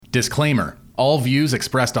Disclaimer. All views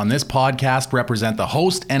expressed on this podcast represent the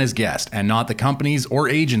host and his guest, and not the companies or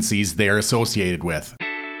agencies they are associated with.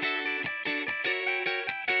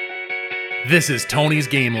 This is Tony's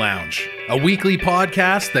Game Lounge, a weekly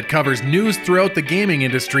podcast that covers news throughout the gaming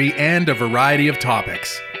industry and a variety of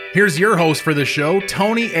topics. Here's your host for the show,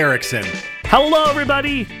 Tony Erickson. Hello,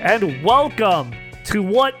 everybody, and welcome to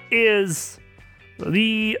what is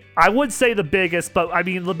I would say the biggest, but I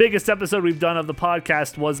mean the biggest episode we've done of the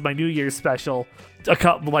podcast was my New Year's special,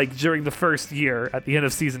 during the first year at the end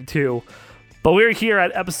of season 2. But we're here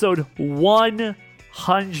at episode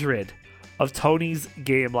 100 of Tony's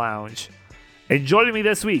Game Lounge. And joining me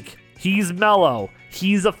this week, he's mellow,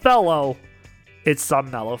 he's a fellow, it's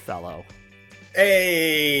some mellow fellow.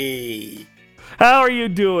 Hey! How are you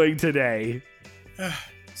doing today?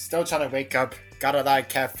 Still trying to wake up. Got a lot of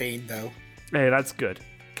caffeine though. Hey, that's good.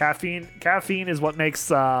 Caffeine is what makes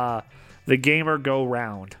the gamer go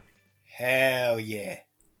round. Hell yeah.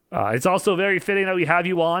 It's also very fitting that we have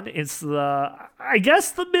you on. It's the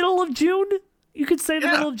middle of June? You could say the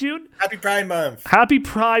middle of June? Happy Pride Month. Happy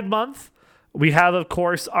Pride Month. We have, of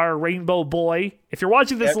course, our Rainbow Boy. If you're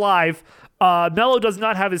watching this live, Mello does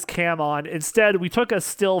not have his cam on. Instead, we took a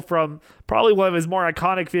still from probably one of his more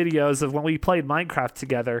iconic videos of when we played Minecraft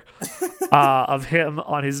together, of him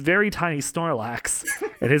on his very tiny Snorlax.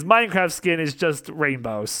 And his Minecraft skin is just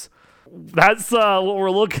rainbows. That's what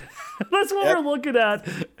we're looking. That's what we're looking at,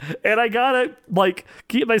 and I gotta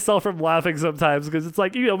keep myself from laughing sometimes because it's we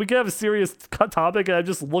can have a serious topic, and I'm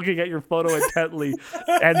just looking at your photo intently,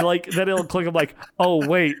 and then it'll click. I'm like, oh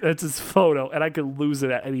wait, that's his photo, and I could lose it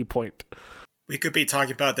at any point. We could be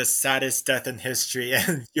talking about the saddest death in history,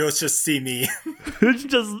 and you'll just see me.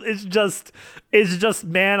 It's just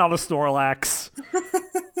man on a Snorlax.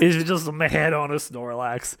 It's just a man on a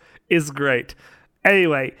Snorlax. It's great.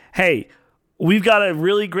 Anyway, hey, we've got a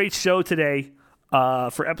really great show today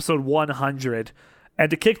for episode 100.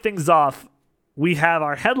 And to kick things off, we have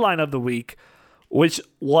our headline of the week, which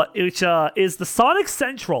is the Sonic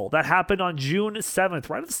Central that happened on June 7th,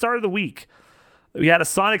 right at the start of the week. We had a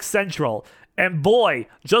Sonic Central. And boy,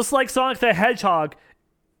 just like Sonic the Hedgehog,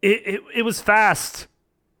 it was fast.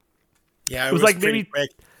 Yeah, it was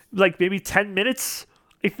quick. Maybe 10 minutes,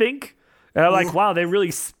 I think. And I'm wow, they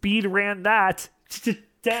really speed ran that.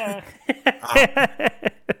 A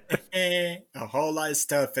whole lot of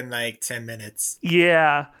stuff in 10 minutes.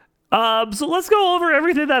 Yeah. So let's go over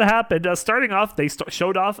everything that happened. Starting off, they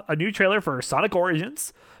showed off a new trailer for Sonic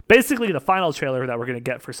Origins. Basically, the final trailer that we're going to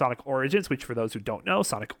get for Sonic Origins, which for those who don't know,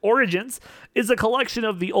 Sonic Origins is a collection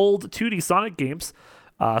of the old 2D Sonic games.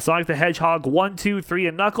 Sonic the Hedgehog 1, 2, 3,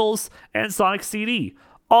 and Knuckles, and Sonic CD,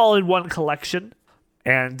 all in one collection.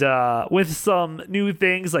 And with some new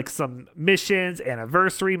things like some missions,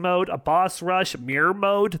 anniversary mode, a boss rush, mirror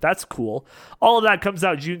mode. That's cool. All of that comes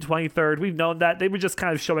out June 23rd. We've known that. They were just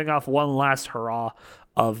kind of showing off one last hurrah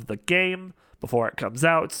of the game before it comes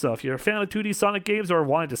out. So if you're a fan of 2D Sonic games or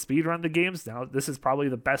wanting to speedrun the games, now this is probably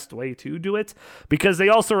the best way to do it. Because they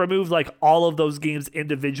also removed all of those games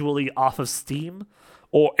individually off of Steam.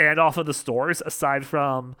 And off of the stores, aside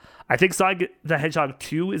from, I think Sonic the Hedgehog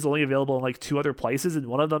 2 is only available in 2 other places, and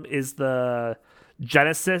one of them is the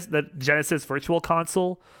Genesis Virtual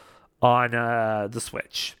Console on the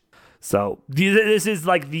Switch. So this is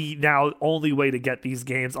the now only way to get these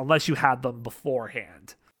games, unless you had them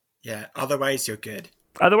beforehand. Yeah, otherwise you're good.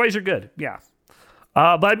 Yeah.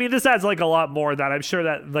 But I mean, this adds a lot more that I'm sure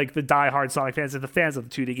that the diehard Sonic fans and the fans of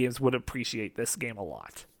the 2D games would appreciate this game a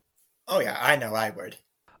lot. Oh yeah, I know I would.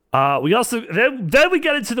 We also then we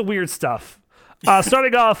get into the weird stuff.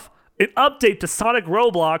 Starting off, an update to Sonic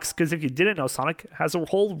Roblox, because if you didn't know, Sonic has a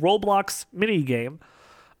whole Roblox mini game.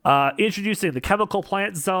 Introducing the Chemical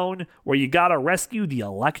Plant Zone, where you gotta rescue the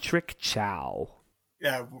Electric Chow.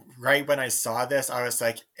 Yeah, right when I saw this, I was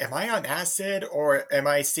like, am I on acid or am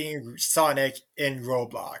I seeing Sonic in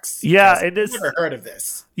Roblox? Yeah, I've never heard of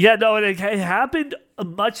this. Yeah, no, it happened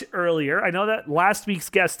much earlier. I know that last week's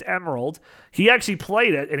guest, Emerald, he actually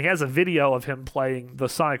played it, and he has a video of him playing the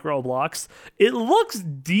Sonic Roblox. It looks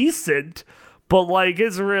decent, but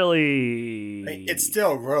it's really... It's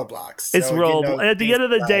still Roblox. So, it's Roblox. At the end of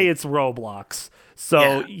the day, it's Roblox.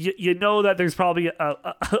 So you know that there's probably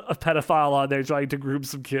a pedophile on there trying to groom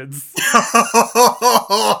some kids.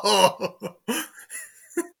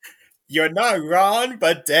 You're not wrong,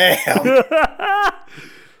 but damn.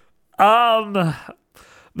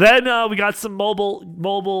 Then we got some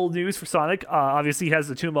mobile news for Sonic. Obviously, he has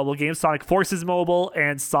the 2 mobile games, Sonic Forces Mobile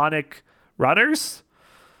and Sonic Runners.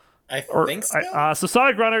 I think so. So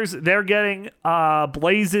Sonic Runners, they're getting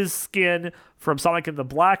Blaze's skin from Sonic and the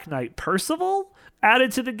Black Knight Percival,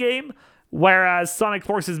 added to the game, whereas Sonic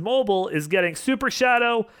Forces Mobile is getting Super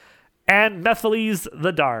Shadow and Mephiles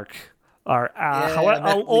the Dark.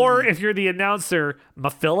 Or if you're the announcer,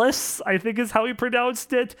 Mephiles, I think is how he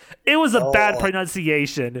pronounced it. It was a bad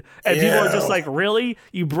pronunciation. And people are just like, really?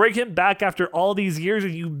 You bring him back after all these years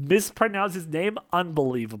and you mispronounce his name?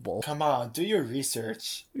 Unbelievable. Come on, do your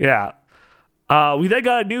research. Yeah. We then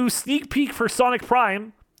got a new sneak peek for Sonic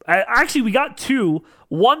Prime. Actually, we got two.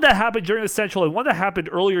 One that happened during the Central and one that happened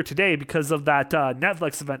earlier today because of that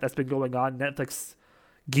Netflix event that's been going on. Netflix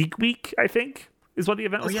Geek Week, I think, is what the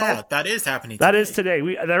event was called. Oh, yeah, that is happening today. That is today.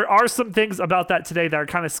 There are some things about that today that are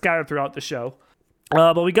kind of scattered throughout the show.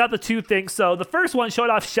 But we got the two things. So the first one showed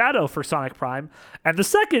off Shadow for Sonic Prime. And the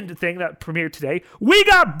second thing that premiered today, we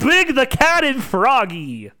got Big the Cat and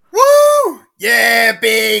Froggy. Woo! Yeah,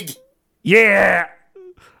 Big! Yeah!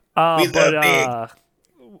 We love Big.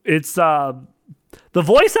 It's the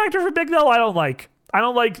voice actor for Big, though, I don't like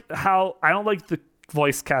the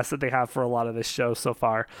voice cast that they have for a lot of this show so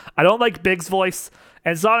far. I don't like Big's voice,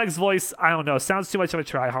 and Sonic's voice, I don't know, sounds too much of a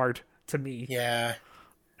try-hard to me. Yeah.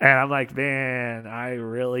 And I'm like, man, I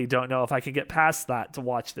really don't know if I can get past that to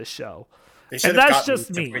watch this show. And that's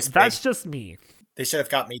just me. That's just me. They should have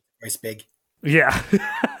got me to voice Big. Yeah.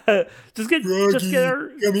 just get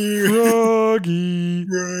her. Come here. Froggy.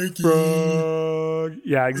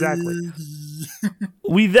 Yeah, exactly.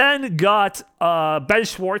 We then got Ben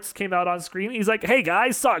Schwartz came out on screen. He's like, hey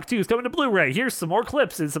guys, Sonic 2 is coming to Blu-ray. Here's some more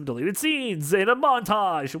clips and some deleted scenes in a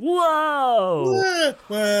montage. Whoa.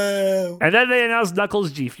 Whoa. And then they announced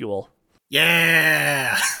Knuckles G Fuel.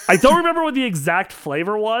 Yeah. I don't remember what the exact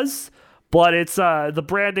flavor was, but it's the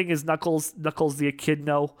branding is Knuckles the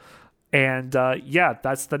Echidna. And yeah,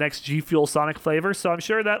 that's the next G Fuel Sonic flavor. So I'm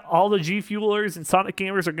sure that all the G Fuelers and Sonic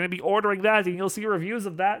gamers are going to be ordering that, and you'll see reviews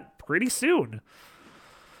of that pretty soon,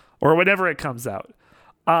 or whenever it comes out.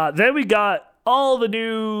 Then we got all the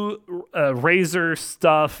new Razer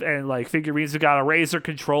stuff and like figurines. We got a Razer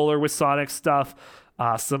controller with Sonic stuff,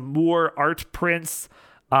 some more art prints.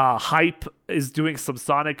 Hype is doing some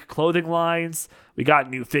Sonic clothing lines. We got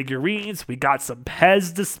new figurines. We got some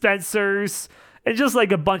Pez dispensers. And just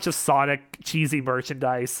like a bunch of Sonic cheesy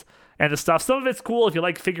merchandise and the stuff. Some of it's cool. If you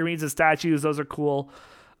like figurines and statues, those are cool.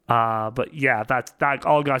 But yeah, that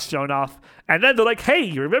all got shown off. And then they're like, hey,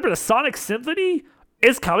 you remember the Sonic Symphony?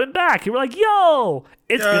 It's coming back. And we're like, yo,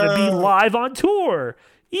 it's going to be live on tour.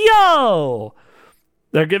 Yo!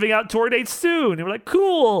 They're giving out tour dates soon. And we're like,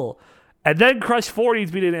 cool. And then Crush 40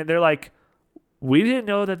 tweeted in. They're like, we didn't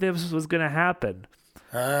know that this was going to happen.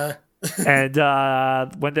 And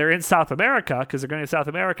when they're in South America, because they're going to South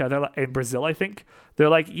America, they're like, in Brazil, I think, they're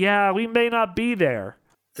like, yeah, we may not be there.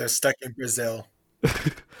 They're stuck in Brazil.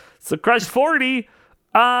 So Crush 40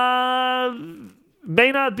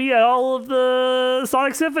 may not be at all of the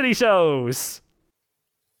Sonic Symphony shows.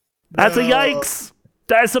 That's a yikes.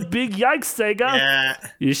 That's a big yikes, Sega. Yeah.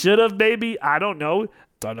 You should have maybe, I don't know,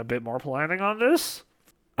 done a bit more planning on this.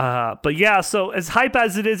 But yeah, so as hype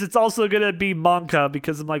as it is, it's also going to be manga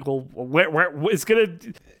because I'm like, well, where it's going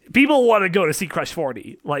to... People want to go to see Crush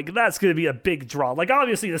 40. Like, that's going to be a big draw. Like,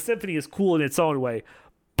 obviously, the Symphony is cool in its own way.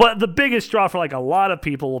 But the biggest draw for, like, a lot of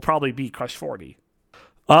people will probably be Crush 40.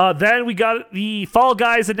 Then we got the Fall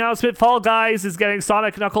Guys announcement. Fall Guys is getting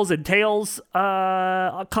Sonic, Knuckles, and Tails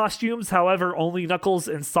costumes. However, only Knuckles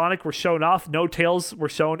and Sonic were shown off. No Tails were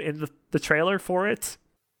shown in the trailer for it.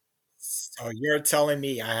 So you're telling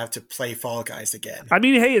me I have to play Fall Guys again? I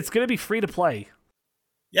mean, hey, it's going to be free to play.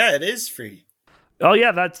 Yeah, it is free. Oh,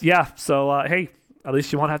 yeah, So, hey, at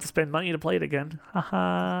least you won't have to spend money to play it again.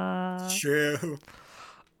 Haha. True.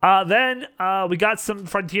 Then we got some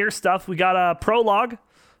Frontier stuff. We got a prologue,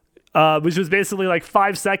 which was basically like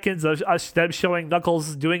 5 seconds of them showing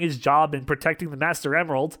Knuckles doing his job and protecting the Master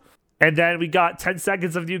Emerald. And then we got 10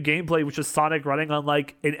 seconds of new gameplay, which was Sonic running on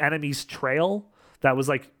like an enemy's trail that was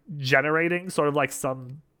like generating sort of like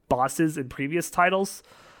some bosses in previous titles.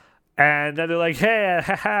 And then they're like, hey,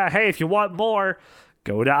 if you want more,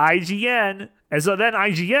 go to IGN. And so then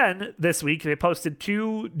IGN this week, they posted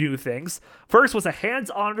 2 new things. First was a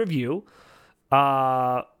hands-on review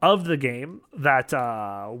of the game that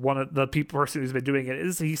one of the person who's been doing it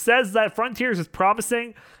is. He says that Frontiers is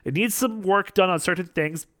promising. It needs some work done on certain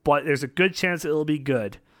things, but there's a good chance it'll be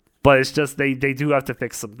good. But it's just they do have to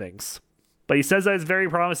fix some things. But he says that it's very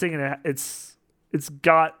promising, and it's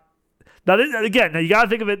got... Now you gotta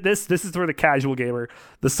think of it, this is for the casual gamer.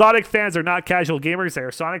 The Sonic fans are not casual gamers, they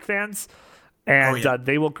are Sonic fans. And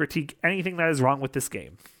they will critique anything that is wrong with this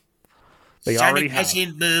game. They Sonic already have.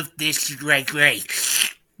 doesn't move this right.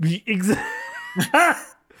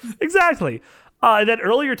 Exactly. And then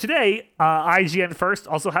earlier today, IGN First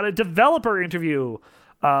also had a developer interview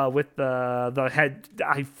with the head,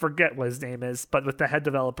 I forget what his name is, but with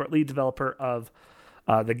the lead developer of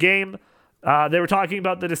the game. They were talking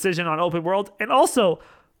about the decision on open world, and also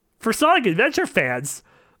for Sonic Adventure fans,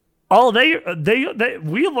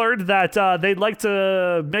 we learned that they'd like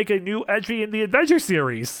to make a new entry in the Adventure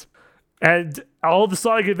series, and all the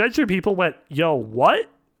Sonic Adventure people went, "Yo, what?"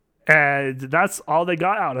 And that's all they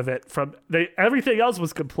got out of it. Everything else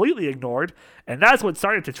was completely ignored, and that's what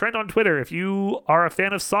started to trend on Twitter. If you are a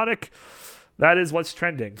fan of Sonic, that is what's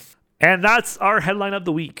trending. And that's our headline of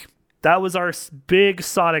the week. That was our big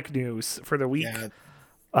Sonic news for the week. Yeah,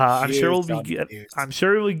 I'm sure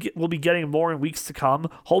we'll be getting more in weeks to come.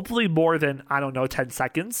 Hopefully more than 10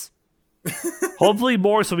 seconds. Hopefully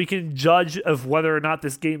more, so we can judge of whether or not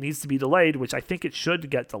this game needs to be delayed, which I think it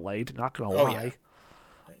should get delayed. Not gonna lie. Yeah.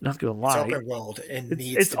 Not gonna lie. It's open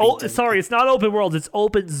world. It's not open world. It's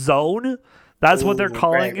open zone. That's what they're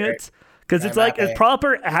calling it. Because it's like a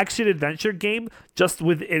proper action adventure game just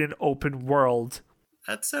within an open world.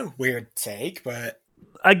 That's a weird take, but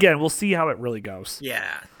again, we'll see how it really goes.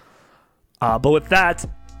 Yeah. But with that,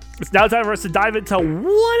 it's now time for us to dive into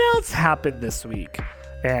what else happened this week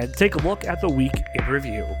and take a look at the week in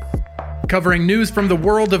review. Covering news from the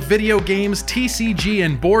world of video games, TCG,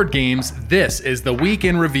 and board games, this is the Week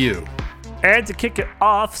in Review. And to kick it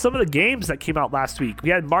off, some of the games that came out last week. We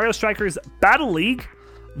had Mario Strikers Battle League,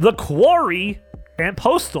 The Quarry, and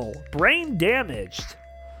Postal, Brain Damaged.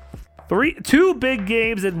 Two big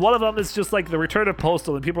games, and one of them is just like the return of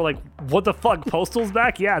Postal, and people are like, what the fuck, Postal's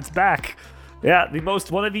back? Yeah, it's back. Yeah,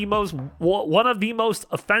 one of the most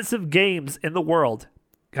offensive games in the world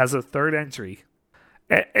has a third entry.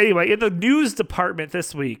 Anyway, in the news department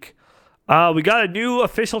this week, we got a new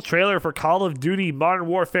official trailer for Call of Duty Modern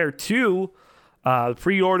Warfare 2.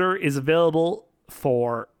 Pre-order is available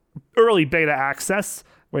for early beta access,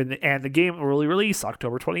 and the game will release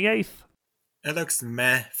October 28th. It looks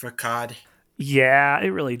meh for COD. Yeah, it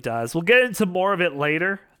really does. We'll get into more of it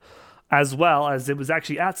later, as well as it was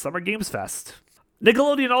actually at Summer Games Fest.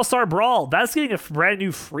 Nickelodeon All-Star Brawl, that's getting a brand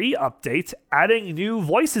new free update, adding new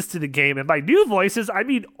voices to the game. And by new voices, I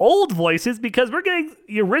mean old voices, because we're getting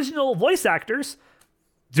the original voice actors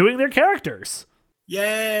doing their characters.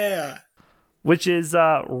 Yeah! Which is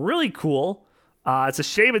really cool. It's a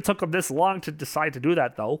shame it took them this long to decide to do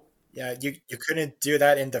that, though. Yeah, you couldn't do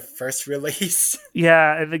that in the first release.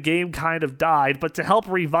 Yeah, and the game kind of died. But to help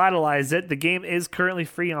revitalize it, the game is currently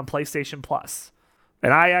free on PlayStation Plus.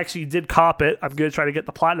 And I actually did cop it. I'm going to try to get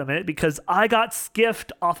the platinum in it because I got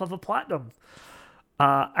skiffed off of a platinum.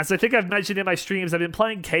 As I think I've mentioned in my streams, I've been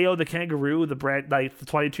playing KO the Kangaroo, the brand, like the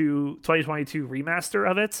 2022 remaster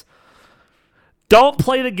of it. Don't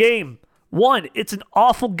play the game. One, it's an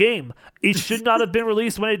awful game. It should not have been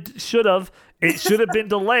released when it should have. It should have been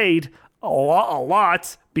delayed a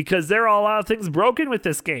lot because there are a lot of things broken with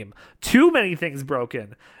this game. Too many things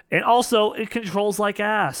broken. And also, it controls like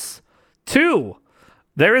ass. 2,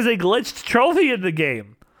 there is a glitched trophy in the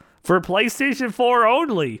game for PlayStation 4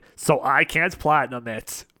 only, so I can't platinum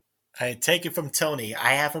it. I take it from Tony.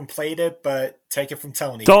 I haven't played it, but take it from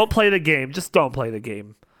Tony. Don't play the game. Just don't play the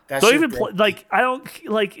game. Don't even play. Like, I don't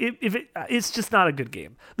like if it. It's just not a good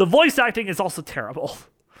game. The voice acting is also terrible.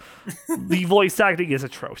 The voice acting is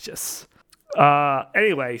atrocious.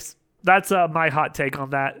 Anyways, that's my hot take on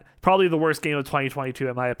that. Probably the worst game of 2022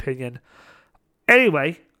 in my opinion.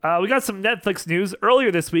 Anyway, we got some Netflix news.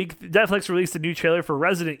 Earlier this week, Netflix released a new trailer for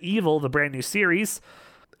Resident Evil, the brand new series,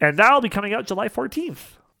 and that'll be coming out July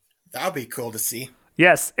 14th. That'll be cool to see.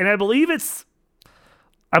 Yes, and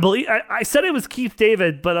I said it was Keith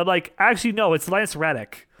David, but I'm like, actually no, it's Lance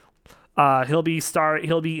Reddick. He'll be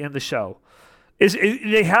in the show.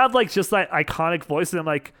 They have like just that iconic voice, and I'm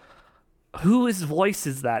like, whose voice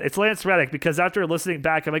is that? It's Lance Reddick, because after listening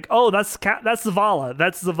back, I'm like, oh, that's Zavala.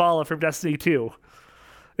 That's Zavala from Destiny 2.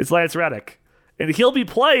 It's Lance Reddick. And he'll be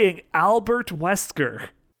playing Albert Wesker.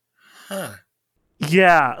 Huh.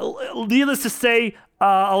 Yeah. Needless to say,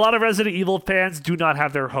 a lot of Resident Evil fans do not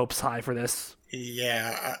have their hopes high for this.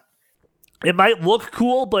 Yeah. It might look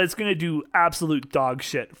cool, but it's going to do absolute dog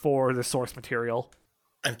shit for the source material.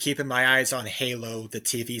 I'm keeping my eyes on Halo, the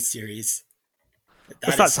TV series.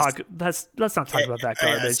 Let's not talk about that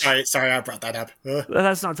garbage. Sorry, I brought that up.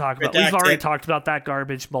 Let's not talk about. We've already talked about that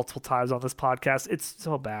garbage multiple times on this podcast. It's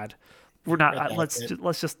so bad. We're not.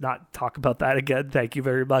 Let's just not talk about that again. Thank you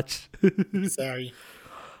very much. Sorry.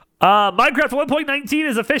 Minecraft 1.19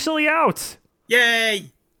 is officially out.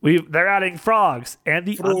 Yay! They're adding frogs and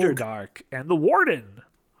the Underdark and the Warden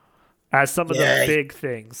as some of the big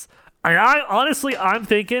things. And I'm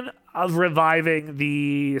thinking of reviving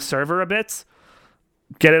the server a bit,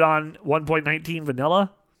 get it on 1.19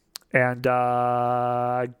 vanilla, and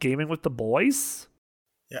gaming with the boys.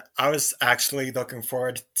 Yeah, I was actually looking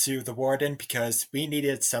forward to the Warden because we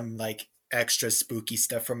needed some like extra spooky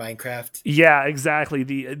stuff for Minecraft. Yeah, exactly.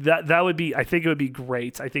 That would be. I think it would be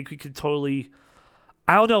great. I think we could totally.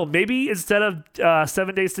 I don't know. Maybe instead of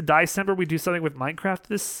 7 Days to December, we do something with Minecraft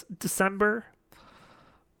this December.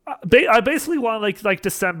 I basically want like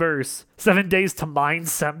December's 7 Days to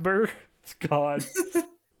Mindecember. God.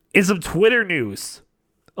 In some Twitter news,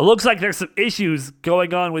 it looks like there's some issues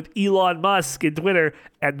going on with Elon Musk and Twitter,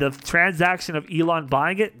 and the transaction of Elon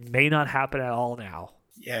buying it may not happen at all now.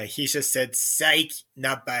 Yeah, he just said, psych,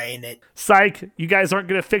 not buying it. Psych, you guys aren't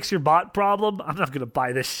going to fix your bot problem? I'm not going to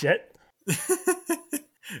buy this shit.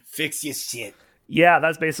 Fix your shit. Yeah,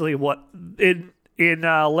 that's basically what, in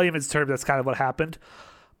layman's terms, that's kind of what happened.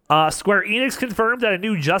 Square Enix confirmed that a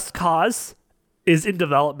new Just Cause is in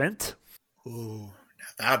development. Ooh,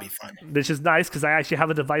 that'll be fun. Which is nice because I actually have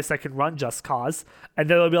a device that can run Just Cause. And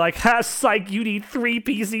then they'll be like, ha, psych, you need 3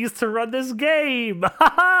 PCs to run this game. Ha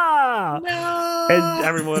ha! No! And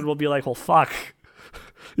everyone will be like, well, fuck.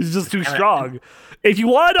 It's just too strong. If you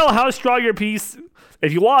want to know how strong your PC...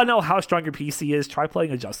 If you want to know how strong your PC is, try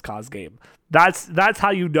playing a Just Cause game. That's how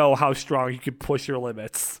you know how strong you can push your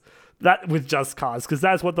limits. That with Just Cause, because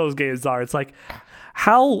that's what those games are. It's like,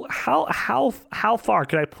 how far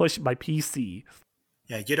can I push my PC?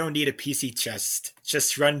 Yeah, you don't need a PC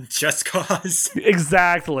just run Just Cause.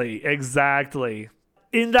 Exactly.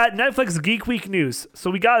 In that Netflix Geek Week news, so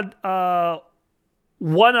we got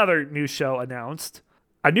one other new show announced,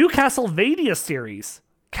 a new Castlevania series,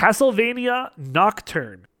 Castlevania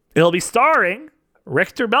Nocturne. It'll be starring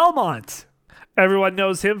Richter Belmont. Everyone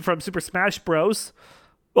knows him from Super Smash Bros.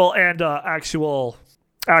 Well, and actual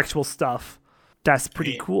stuff. That's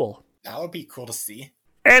pretty cool. That would be cool to see.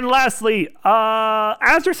 And lastly,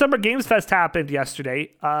 after Summer Games Fest happened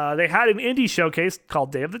yesterday, they had an indie showcase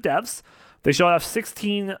called Day of the Devs. They showed off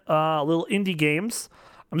 16 little indie games.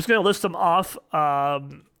 I'm just going to list them off.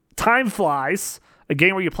 Time Flies, a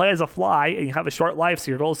game where you play as a fly and you have a short life,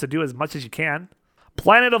 so your goal is to do as much as you can.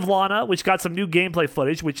 Planet of Lana, which got some new gameplay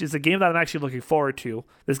footage, which is a game that I'm actually looking forward to.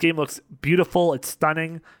 This game looks beautiful. It's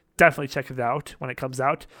stunning. Definitely check it out when it comes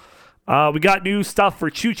out. We got new stuff for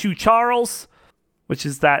Choo Choo Charles, which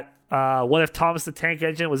is that what if Thomas the Tank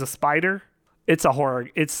Engine was a spider? It's a horror.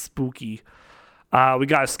 It's spooky. We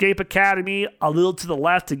got Escape Academy, A Little to the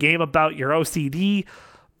Left, a game about your OCD.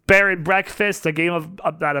 Bear and Breakfast, a game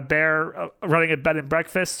about a bear running a bed and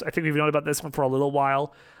breakfast. I think we've known about this one for a little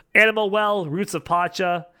while. Animal Well, Roots of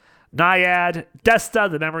Pacha, Naiad,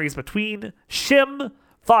 Desta, The Memories Between, Shim,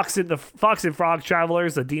 Fox and Frog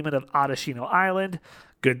Travelers, The Demon of Adashino Island,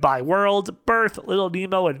 Goodbye World, Birth, Little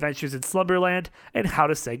Nemo, Adventures in Slumberland, and How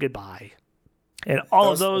to Say Goodbye. And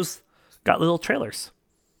all of those got little trailers.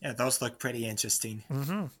 Yeah, those look pretty interesting.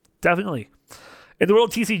 Mm-hmm. Definitely. In the world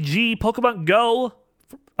of TCG, Pokemon Go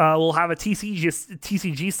will have a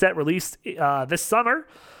TCG set released this summer,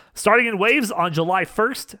 starting in waves on July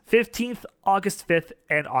 1st, 15th, August 5th,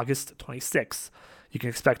 and August 26th. You can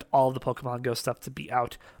expect all of the Pokemon Go stuff to be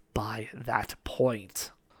out by that point.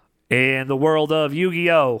 In the world of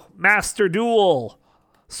Yu-Gi-Oh! Master Duel,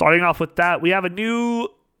 starting off with that, we have a new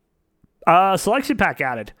selection pack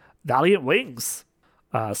added, Valiant Wings.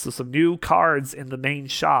 So some new cards in the main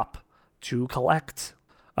shop to collect.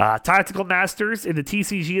 Tactical Masters in the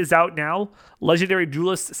TCG is out now. Legendary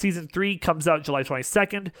Duelist Season 3 comes out July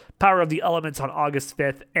 22nd. Power of the Elements on August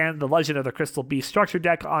 5th. And The Legend of the Crystal Beast Structure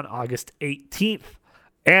Deck on August 18th.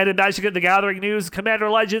 And in Magic the Gathering news, Commander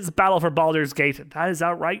Legends Battle for Baldur's Gate. That is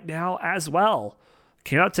out right now as well.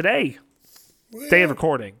 Came out today. Day of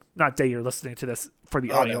recording. Not day you're listening to this for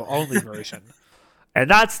the audio-only version. And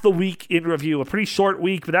that's the week in review. A pretty short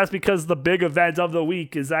week, but that's because the big event of the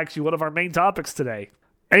week is actually one of our main topics today.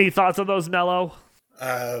 Any thoughts on those, Mello?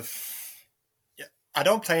 Yeah, I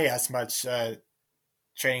don't play as much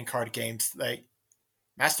trading card games. Like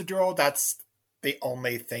Master Duel, that's the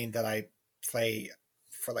only thing that I play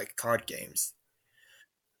for like card games.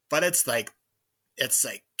 But it's like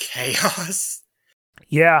chaos.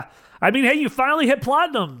 Yeah. I mean, hey, you finally hit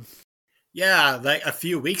platinum. Yeah, like a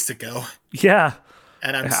few weeks ago. Yeah.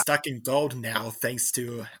 And I'm stuck in gold now thanks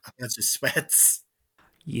to a bunch of sweats.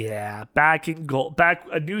 Yeah, back in gold. Back,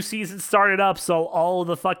 a new season started up, so all of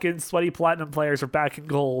the fucking sweaty platinum players are back in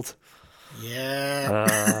gold.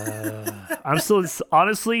 Yeah. I'm still,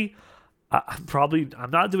 honestly, I'm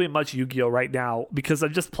not doing much Yu-Gi-Oh! Right now because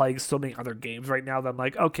I'm just playing so many other games right now that I'm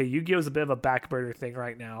like, okay, Yu-Gi-Oh! Is a bit of a back burner thing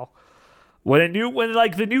right now. When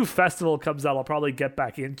the new festival comes out, I'll probably get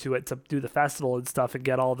back into it to do the festival and stuff and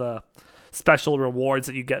get all the special rewards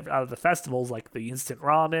that you get out of the festivals, like the instant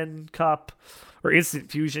ramen cup or instant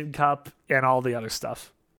fusion cup and all the other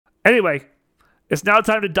stuff. Anyway, it's now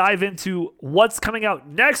time to dive into what's coming out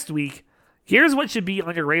next week. Here's what should be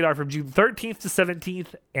on your radar from June 13th to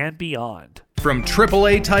 17th and beyond. From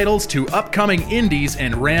AAA titles to upcoming indies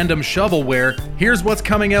and random shovelware, here's what's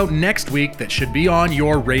coming out next week that should be on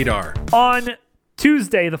your radar. On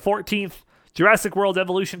Tuesday, the 14th, Jurassic World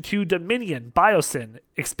Evolution 2 Dominion Biosyn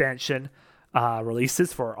expansion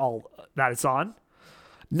releases for all that it's on.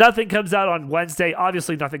 Nothing comes out on Wednesday.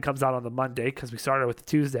 Obviously, nothing comes out on the Monday because we started with the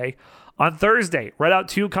Tuesday. On Thursday, Redout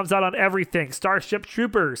 2 comes out on everything. Starship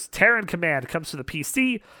Troopers, Terran Command comes to the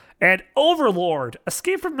PC. And Overlord,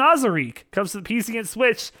 Escape from Nazarick comes to the PC and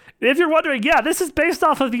Switch. And if you're wondering, yeah, this is based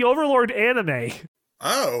off of the Overlord anime.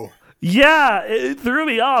 Oh. Yeah, it threw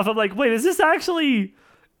me off. I'm like, wait, is this actually...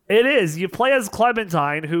 It is. You play as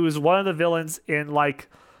Clementine, who is one of the villains in, like,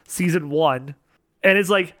 Season 1. And it's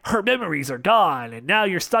like, her memories are gone, and now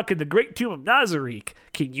you're stuck in the Great Tomb of Nazarick.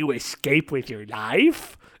 Can you escape with your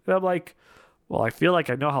life? And I'm like, well, I feel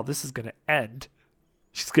like I know how this is going to end.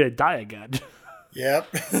 She's going to die again.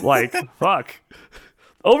 Yep. Like, fuck.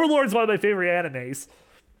 Overlord's one of my favorite animes.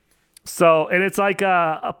 So, and it's like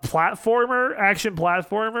a platformer, action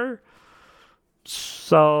platformer.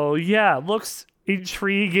 So, yeah, it looks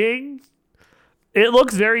intriguing. It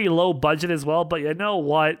looks very low budget as well, but you know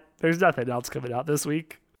what? There's nothing else coming out this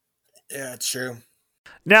week. Yeah, it's true.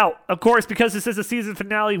 Now, of course, because this is a season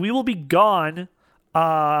finale, we will be gone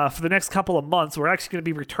for the next couple of months. We're actually going to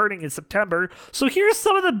be returning in September. So here's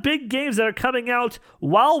some of the big games that are coming out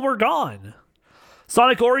while we're gone.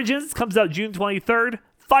 Sonic Origins comes out June 23rd.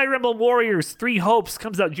 Fire Emblem Warriors 3 Hopes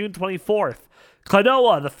comes out June 24th.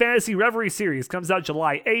 Klonoa, the Fantasy Reverie series, comes out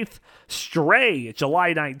July 8th. Stray,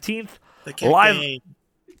 July 19th. The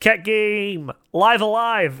Cat Game, Live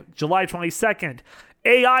Alive, July 22nd.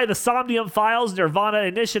 AI, The Somnium Files, Nirvana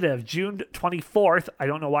Initiative, June 24th. I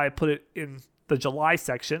don't know why I put it in the July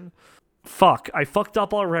section. Fuck, I fucked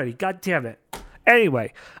up already. God damn it.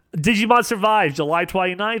 Anyway, Digimon Survive, July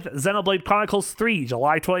 29th. Xenoblade Chronicles 3,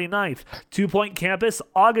 July 29th. 2 Point Campus,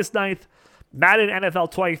 August 9th. Madden NFL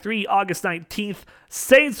 23, August 19th.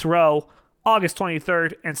 Saints Row, August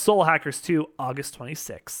 23rd. And Soul Hackers 2, August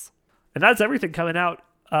 26th. And that's everything coming out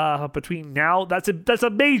between now. That's a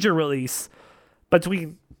major release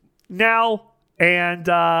between now and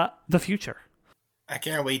the future. I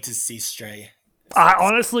can't wait to see Stray.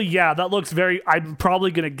 Honestly, yeah, that looks very... I'm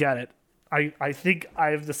probably going to get it. I think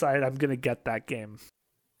I've decided I'm going to get that game.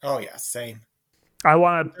 Oh, yeah, same. I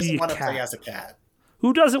want to be a want to cat. play as a cat.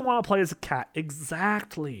 Who doesn't want to play as a cat?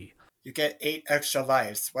 Exactly. You get 8 extra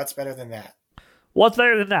lives. What's better than that? What's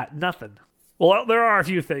better than that? Nothing. Well, there are a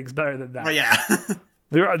few things better than that. Oh, yeah.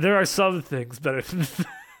 There are some things better than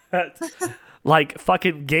that. Like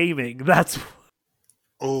fucking gaming. That's...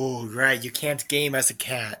 Oh, right. You can't game as a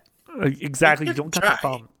cat. Exactly. You don't touch the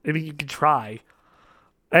phone. I mean, you can try.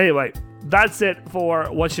 Anyway, that's it for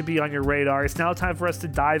what should be on your radar. It's now time for us to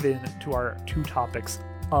dive into our 2 topics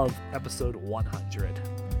of episode 100.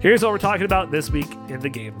 Here's what we're talking about this week in the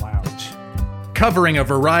Game Lounge. Covering a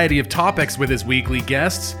variety of topics with his weekly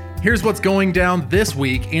guests, here's what's going down this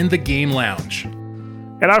week in the Game Lounge.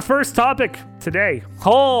 And our first topic today,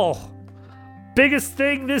 biggest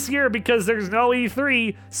thing this year because there's no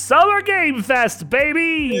E3, Summer Game Fest,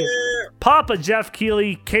 baby! Yeah. Papa Jeff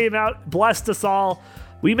Keighley came out, blessed us all.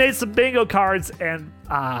 We made some bingo cards, and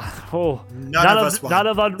none of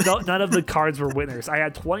the cards were winners. I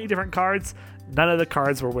had 20 different cards. None of the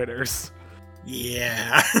cards were winners.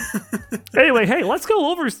 Yeah. Anyway, hey, let's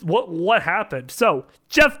go over what happened. So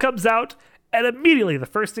Jeff comes out, and immediately the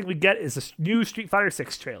first thing we get is a new Street Fighter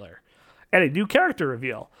 6 trailer and a new character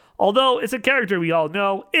reveal. Although it's a character we all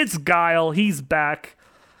know, it's Guile. He's back,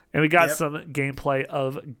 and we got some gameplay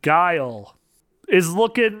of Guile. Is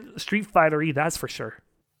looking Street Fighter-y, that's for sure.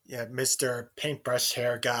 Yeah, Mr. Paintbrush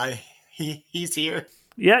Hair guy. He's here.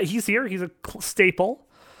 Yeah, he's here. He's a staple.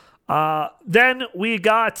 Then we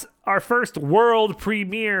got our first world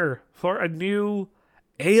premiere for a new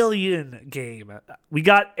Alien game. We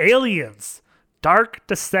got Aliens, Dark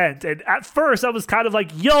Descent. And at first I was kind of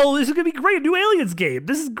like, yo, this is going to be great. A new Aliens game.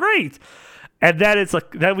 This is great. And then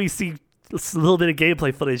then we see a little bit of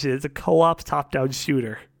gameplay footage. It's a co-op top-down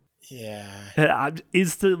shooter. Yeah. And I'm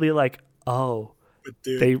instantly like, oh. But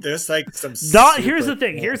dude, there's like some Here's the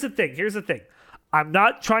thing. I'm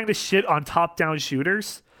not trying to shit on top-down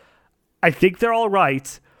shooters. I think they're all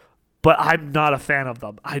right, but I'm not a fan of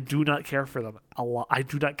them. I do not care for them a lot. I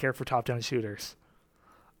do not care for top-down shooters.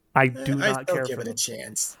 I do I not still care give for it a them.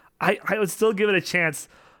 chance. I would still give it a chance,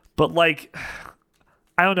 but like,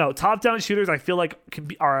 I don't know. Top-down shooters, I feel like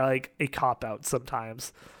are like a cop-out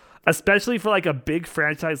sometimes, especially for like a big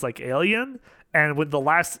franchise like Alien. And with the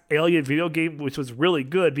last Alien video game, which was really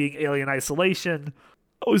good, being Alien Isolation,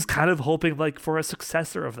 I was kind of hoping like for a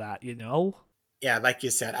successor of that, you know? Yeah, like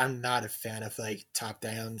you said, I'm not a fan of like top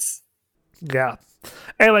downs. Yeah.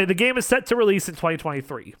 Anyway, the game is set to release in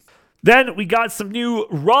 2023. Then we got some new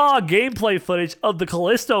raw gameplay footage of the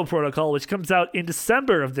Callisto Protocol, which comes out in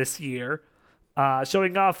December of this year,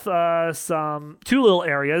 showing off some two little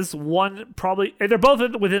areas. One probably, and they're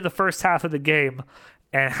both within the first half of the game,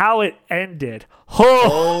 and how it ended.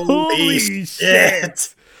 Holy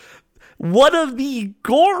shit! One of the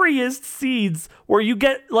goriest scenes where you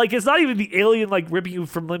get like it's not even the alien like ripping you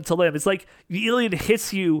from limb to limb. It's like the alien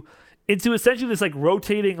hits you into essentially this like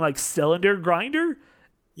rotating like cylinder grinder.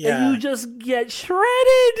 Yeah. And you just get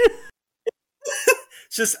shredded.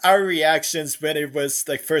 Just our reactions when it was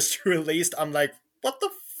like first released, I'm like, what the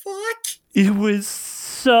fuck? It was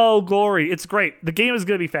so gory. It's great. The game is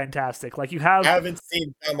going to be fantastic. Like you have I haven't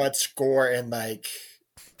seen that much gore in like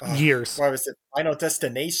years. What was it? Final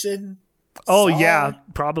Destination? Oh Saw? yeah,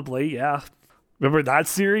 probably, yeah. Remember that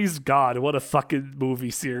series? God, what a fucking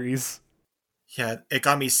movie series. Yeah, it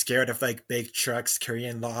got me scared of like big trucks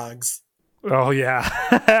carrying logs. Oh yeah.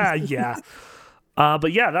 Yeah.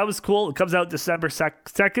 But yeah, that was cool. It comes out December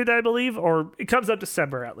 2nd, I believe, or it comes out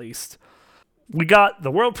December at least. We got the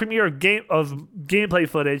world premiere of gameplay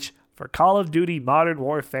footage for Call of Duty Modern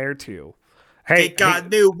Warfare 2. They got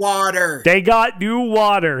new water. They got new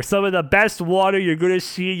water. Some of the best water you're going to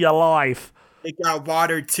see in your life. They got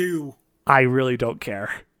water too. I really don't care.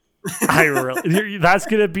 That's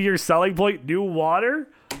going to be your selling point? New water?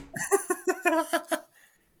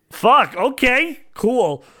 Fuck, okay,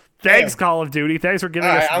 cool. Thanks, Call of Duty. Thanks for giving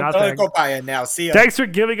us nothing. I'm gonna go buy it now. See ya. Thanks for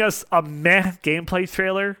giving us a meh gameplay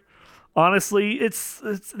trailer. Honestly, it's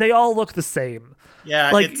they all look the same.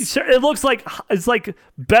 Yeah, like it looks like it's like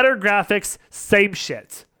better graphics, same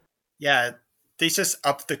shit. Yeah, they just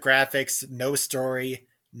upped the graphics. No story,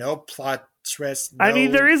 no plot twist. I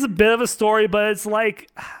mean, there is a bit of a story, but it's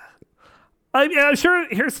like, I'm sure.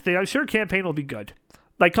 Here's the thing: I'm sure campaign will be good.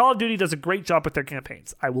 Like Call of Duty does a great job with their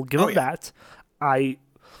campaigns. I will give them that.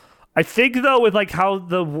 I think though, with like how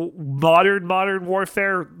the modern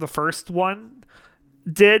warfare, the first one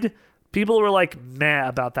did, people were like meh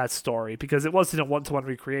about that story because it wasn't a one-to-one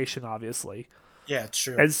recreation, obviously. Yeah,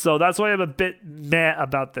 true. And so that's why I'm a bit meh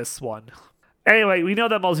about this one. Anyway, we know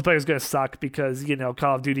that multiplayer is going to suck because, you know,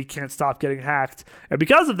 Call of Duty can't stop getting hacked. And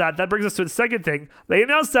because of that, that brings us to the second thing. They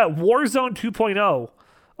announced that Warzone 2.0,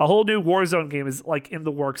 a whole new Warzone game, is like in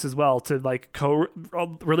the works as well to like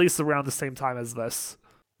release around the same time as this.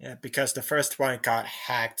 Yeah, because the first one got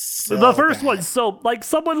hacked. The first one, so like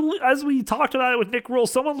someone, as we talked about it with Nick Rule,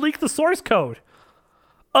 someone leaked the source code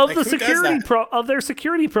of like, the security of their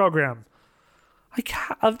security program. Like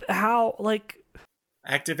how like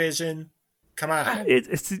Activision, come on.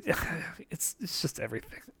 It's just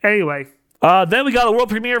everything. Anyway, then we got a world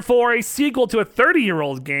premiere for a sequel to a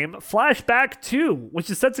 30-year-old game, Flashback 2, which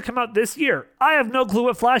is set to come out this year. I have no clue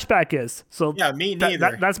what Flashback is, so yeah, me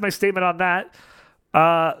neither. That's my statement on that.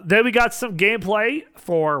 Then we got some gameplay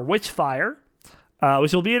for Witchfire,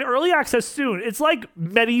 which will be in early access soon. It's like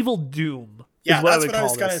medieval Doom. Yeah, that's what I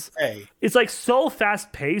was going to say. It's like so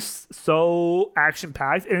fast-paced, so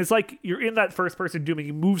action-packed, and it's like you're in that first-person Doom and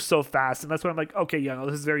you move so fast, and that's why I'm like, okay, yeah, no,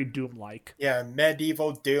 this is very Doom-like. Yeah,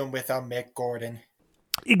 medieval Doom without Mick Gordon.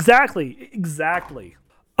 Exactly.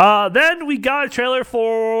 Then we got a trailer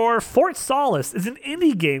for Fort Solis. It's an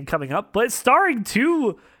indie game coming up, but it's starring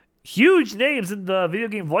two huge names in the video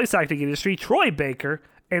game voice acting industry, Troy Baker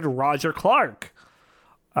and Roger Clark.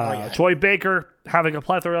 Troy Baker having a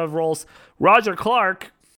plethora of roles. Roger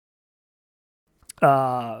Clark,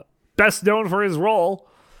 best known for his role,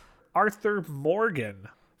 Arthur Morgan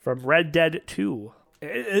from Red Dead 2.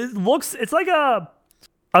 It's like a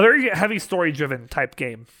very heavy story-driven type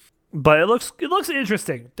game, but it looks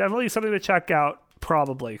interesting. Definitely something to check out,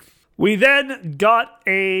 probably. We then got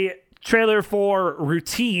a trailer for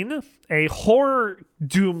Routine, a horror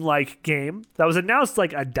Doom-like game that was announced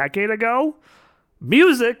like a decade ago.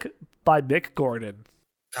 Music by Mick Gordon.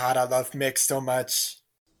 God, I love Mick so much.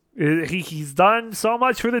 He's done so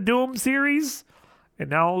much for the Doom series,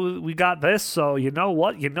 and now we got this. So you know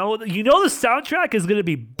what? You know the soundtrack is gonna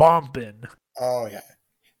be bumping. Oh yeah,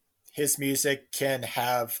 his music can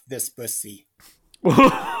have this pussy.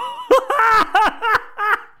 I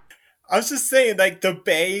was just saying, like the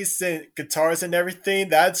bass and guitars and everything,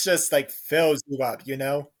 that's just like fills you up. You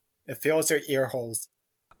know, it fills your ear holes.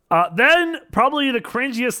 Then, probably the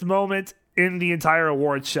cringiest moment in the entire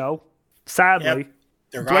awards show, sadly,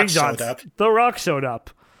 The Rock showed up. The Rock showed up.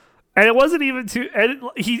 And it wasn't even too...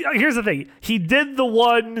 Here's the thing. He did the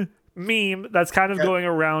one meme that's kind of going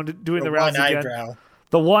around, doing the rounds again. Eyebrow.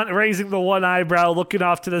 The one raising the one eyebrow, looking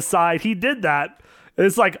off to the side. He did that.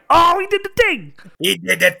 It's like, oh, he did the thing. He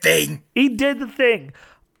did the thing. He did the thing.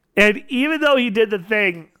 And even though he did the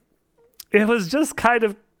thing, it was just kind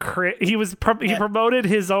of he promoted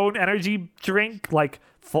his own energy drink like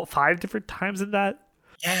 5 different times in that.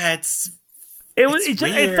 Yeah,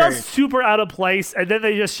 it felt super out of place. And then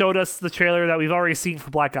they just showed us the trailer that we've already seen for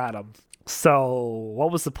Black Adam. So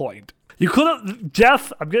what was the point? You could have,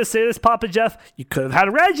 Jeff, I'm going to say this, Papa Jeff, you could have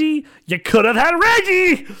had Reggie. You could have had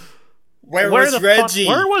Reggie. Where was Reggie?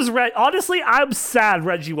 Where was Reggie? Honestly, I'm sad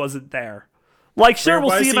Reggie wasn't there. Like, sure,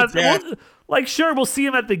 we'll see him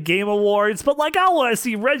at the Game Awards, but like, I want to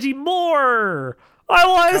see Reggie more. I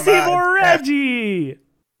want to see more Reggie.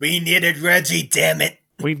 We needed Reggie, damn it.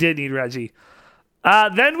 We did need Reggie.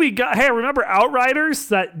 Then we got, hey, remember Outriders,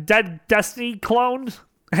 that Dead Destiny clone?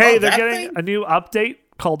 Hey, they're getting a new update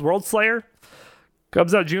called World Slayer.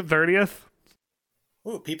 Comes out June 30th.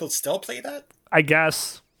 Ooh, people still play that? I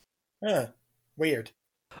guess. Huh. Weird.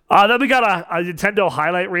 Then we got a Nintendo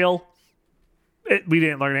highlight reel. We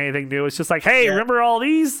didn't learn anything new. It's just like, hey, remember all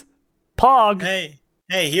these? Pog. Hey,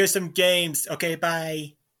 here's some games. Okay,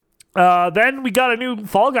 bye. Then we got a new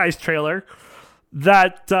Fall Guys trailer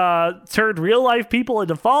that turned real life people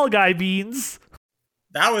into Fall Guy beans.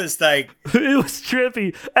 That was like... It was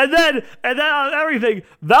trippy. And then on everything,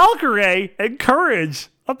 Valkyrie and Courage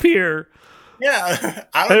appear. Yeah,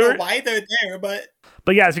 I don't know why they're there, but...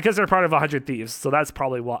 But yeah, it's because they're part of 100 Thieves, so that's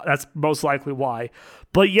probably why. That's most likely why.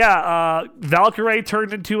 But yeah, Valkyrie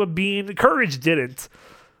turned into a bean. Courage didn't.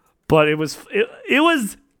 But it was...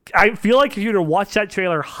 I feel like if you were to watch that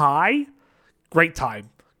trailer high, great time.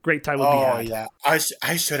 Great time would be had. Oh, yeah.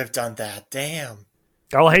 I should have done that. Damn.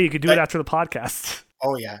 Oh, hey, you could do it after the podcast.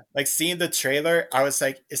 Oh, yeah. Like, seeing the trailer, I was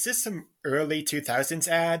like, is this some early 2000s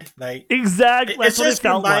ad? Like, exactly. It's just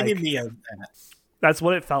reminding me of that. That's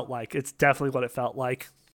what it felt like. It's definitely what it felt like.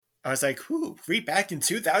 I was like, whoo, back in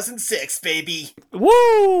 2006, baby.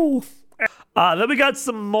 Woo! Then we got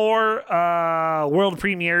some more world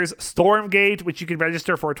premieres. Stormgate, which you can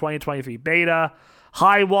register for 2023 beta.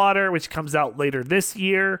 High Water, which comes out later this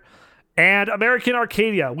year. And American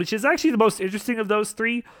Arcadia, which is actually the most interesting of those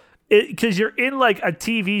three. Because you're in like a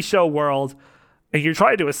TV show world and you're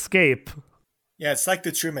trying to escape. Yeah, it's like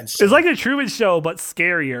the Truman Show. It's like the Truman Show, but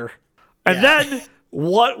scarier. And then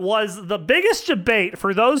what was the biggest debate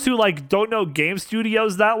for those who like don't know game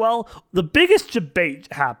studios that well? The biggest debate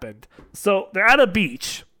happened. So they're at a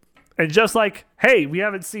beach and just like, hey, we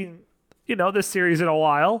haven't seen, this series in a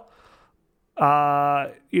while.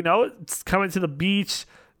 It's coming to the beach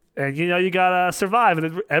and, you gotta survive.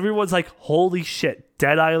 And everyone's like, holy shit,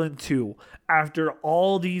 Dead Island 2 after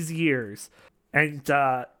all these years. And,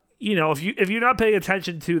 if you're not paying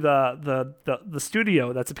attention to the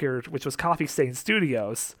studio that's appeared, which was Coffee Stain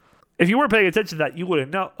Studios, if you weren't paying attention to that, you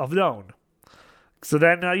wouldn't have known. So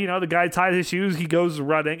then, the guy ties his shoes, he goes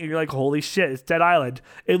running, and you're like, holy shit, it's Dead Island.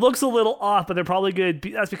 It looks a little off, but they're probably going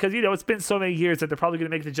to that's because, it's been so many years that they're probably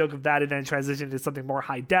going to make the joke of that and then transition to something more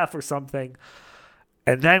high def or something.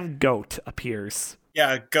 And then Goat appears.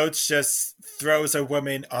 Yeah, Goat just throws a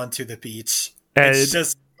woman onto the beach. And it's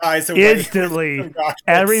just flies away. Instantly,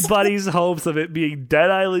 everybody's hopes of it being Dead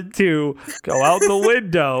Island 2 go out the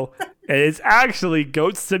window, and it's actually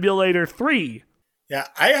Goat Simulator 3. Yeah,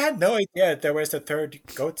 I had no idea there was a third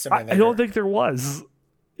Goat Simulator. I don't think there was.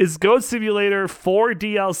 Is Goat Simulator 4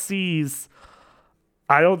 DLCs?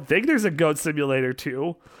 I don't think there's a Goat Simulator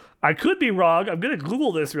 2. I could be wrong. I'm going to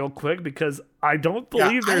Google this real quick because I don't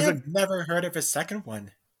believe there's I've never heard of a second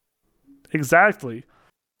one. Exactly.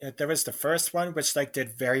 Yeah, there was the first one, which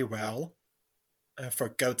did very well for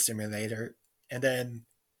Goat Simulator. And then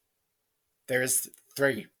there's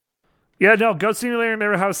 3. Yeah, no, Goat Simulator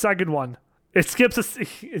never had a second one. It skips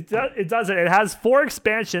it doesn't. It has 4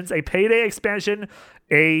 expansions: a Payday expansion,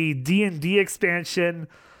 a D&D expansion,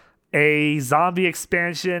 a zombie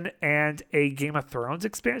expansion, and a Game of Thrones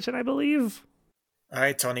expansion, I believe. All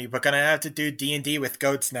right, Tony, we're gonna have to do D&D with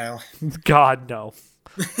goats now. God no.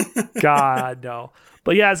 God no.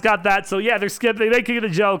 But yeah, it's got that. So yeah, they're making it a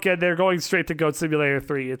joke and they're going straight to Goat Simulator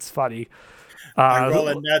 3. It's funny. I roll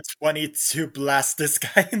a net 20 to blast this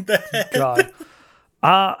guy in the head. God.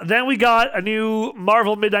 Then we got a new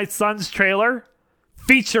Marvel Midnight Suns trailer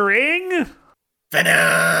featuring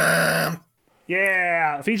Venom.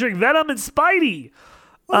 Yeah, featuring Venom and Spidey.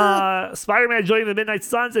 Spider-Man joining the Midnight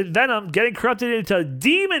Suns, and Venom getting corrupted into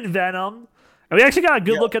Demon Venom. And we actually got a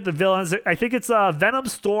good look at the villains. I think it's Venom,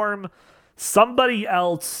 Storm, somebody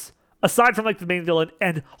else, aside from like the main villain,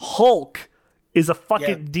 and Hulk is a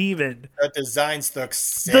fucking demon. The designs look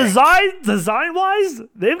sick. Design-wise,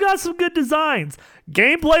 they've got some good designs.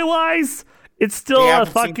 Gameplay-wise, it's still a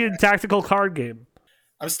fucking tactical card game.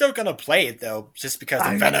 I'm still gonna play it though, just because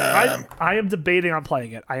of Venom. I am debating on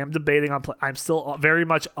playing it. I'm still very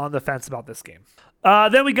much on the fence about this game.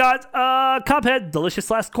 Then we got Cuphead, Delicious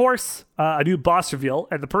Last Course, a new boss reveal,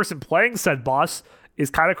 and the person playing said boss is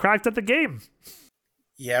kind of cracked at the game.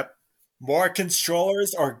 Yep. More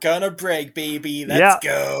controllers are gonna break, baby. Let's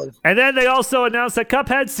go. And then they also announced that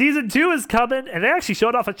Cuphead Season 2 is coming, and they actually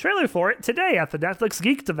showed off a trailer for it today at the Netflix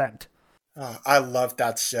Geeked event. I love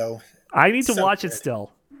that show. I need to watch it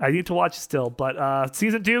still. But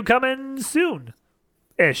Season 2 coming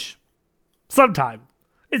soon-ish. Sometime.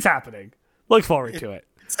 It's happening. Look forward to it.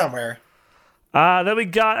 Somewhere. Then we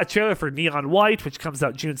got a trailer for Neon White, which comes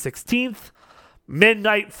out June 16th.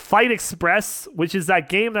 Midnight Fight Express, which is that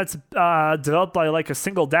game that's developed by like a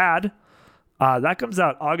single dad. That comes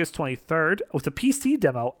out August 23rd with a PC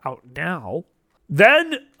demo out now.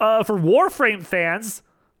 Then for Warframe fans,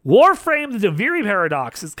 Warframe the Deviri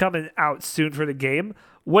Paradox is coming out soon for the game,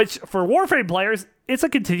 which for Warframe players, it's a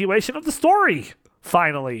continuation of the story,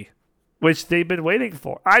 finally, which they've been waiting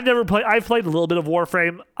for. I've played a little bit of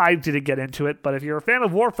Warframe. I didn't get into it, but if you're a fan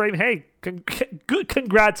of Warframe, hey,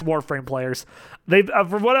 congrats Warframe players. They've,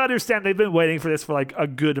 from what I understand, they've been waiting for this for like a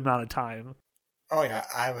good amount of time. Oh yeah,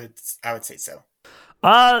 I would say so.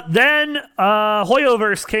 Then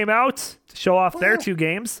Hoyoverse came out to show off their two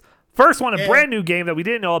games. First one, a brand new game that we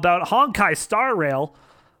didn't know about, Honkai Star Rail.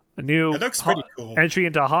 A new it looks pretty cool. Entry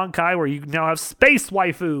into Honkai where you now have space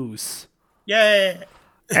waifus. Yay!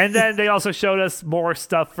 And then they also showed us more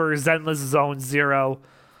stuff for Zenless Zone Zero.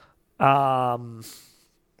 And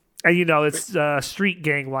it's Street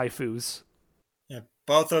Gang waifus. Yeah,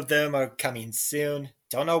 both of them are coming soon.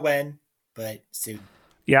 Don't know when, but soon.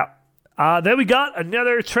 Yeah. Then we got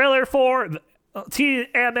another trailer for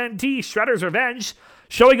TMNT Shredder's Revenge,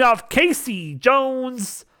 showing off Casey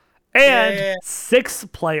Jones and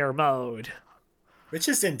 6-player mode. Which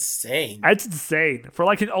is insane. That's insane. For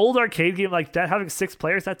like an old arcade game like that, having 6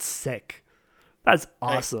 players, that's sick. That's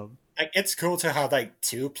awesome. Like it's cool to have like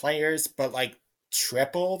 2 players, but like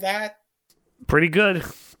triple that? Pretty good.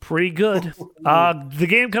 The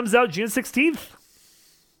game comes out June 16th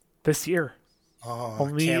this year.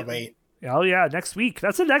 Oh, can't wait. Oh yeah, next week.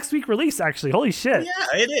 That's a next week release, actually. Holy shit.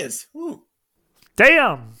 Yeah, it is. Ooh.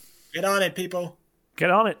 Damn. Get on it, people.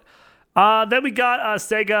 Get on it. Then we got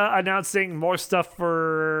Sega announcing more stuff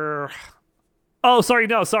for...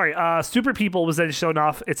 Super People was then shown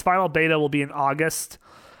off. Its final beta will be in August.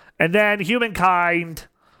 And then Humankind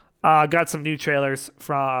got some new trailers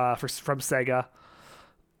from Sega.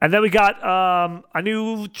 And then we got a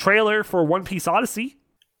new trailer for One Piece Odyssey.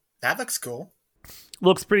 That looks cool.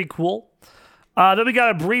 Looks pretty cool. Then we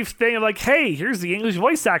got a brief thing of like, hey, here's the English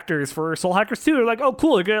voice actors for Soul Hackers 2. They're like, oh,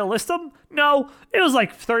 cool, you're going to list them? No. It was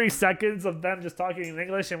like 30 seconds of them just talking in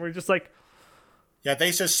English, and we're just like... Yeah,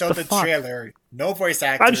 they just showed the trailer. No voice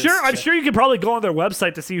actors. I'm sure you could probably go on their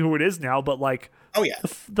website to see who it is now, but like... Oh, yeah.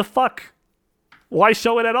 The fuck? Why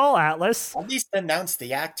show it at all, Atlas? At least announce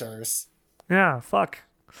the actors. Yeah, fuck.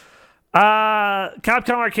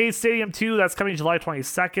 Capcom Arcade Stadium 2, that's coming July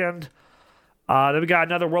 22nd. Then we got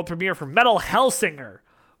another world premiere for Metal Hellsinger,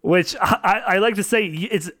 which I like to say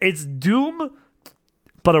it's Doom,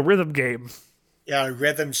 but a rhythm game. Yeah, a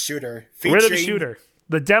rhythm shooter. Rhythm shooter.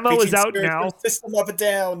 The demo is out now. System of a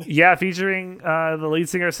Down. Yeah, featuring the lead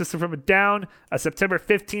singer of System from a Down, a September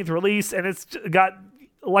 15th release, and it's got,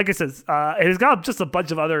 like I said, it's got just a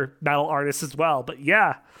bunch of other metal artists as well. But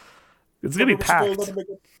yeah, it's gonna be packed.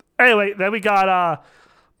 Anyway, then we got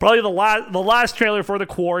probably the last trailer for The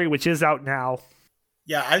Quarry, which is out now.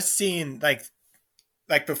 Yeah, I've seen like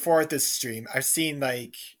before this stream, I've seen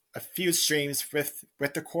like a few streams with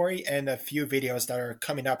The Quarry and a few videos that are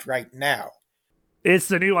coming up right now. It's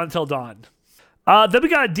the new Until Dawn. Then we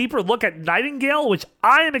got a deeper look at Nightingale, which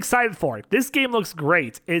I am excited for. This game looks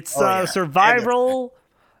great. It's survival.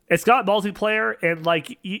 It's got multiplayer, and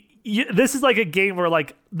like this is like a game where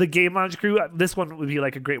like the Game Lounge crew, this one would be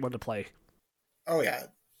like a great one to play. Oh yeah,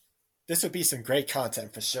 this would be some great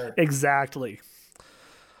content for sure. Exactly.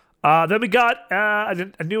 Then we got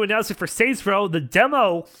a new announcement for Saints Row. The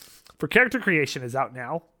demo for character creation is out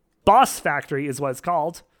now. Boss Factory is what it's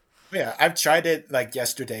called. Yeah, I've tried it like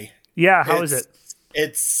yesterday. Yeah, how is it?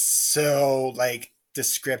 It's so like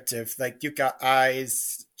descriptive. Like you got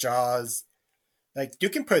eyes, jaws, Like, you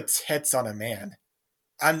can put tits on a man.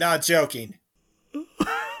 I'm not joking.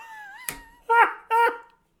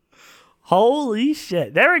 Holy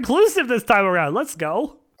shit. They're inclusive this time around. Let's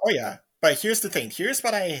go. Oh yeah. But here's the thing. Here's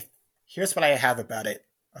what I have about it.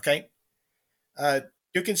 Okay?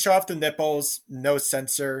 You can show off the nipples, no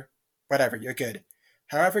censor, whatever, you're good.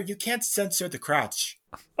 However, you can't censor the crotch.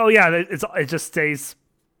 Oh yeah, it just stays.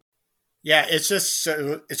 Yeah, it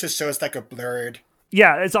just shows like a blurred.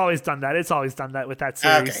 Yeah, it's always done that. It's always done that with that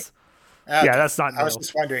series. Okay. Yeah, that's not new. I was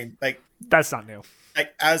just wondering, like, that's not new.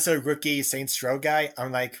 Like, as a rookie Saints Row guy,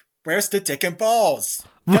 I'm like, where's the dick and balls?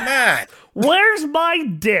 Come on. Where's my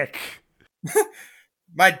dick?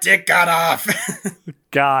 My dick got off.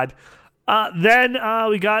 God. Then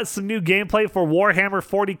we got some new gameplay for Warhammer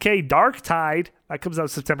 40k Darktide. That comes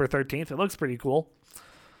out September 13th. It looks pretty cool.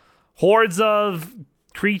 Hordes of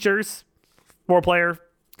creatures. 4-player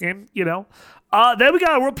game, you know. Then we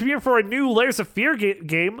got a world premiere for a new Layers of Fear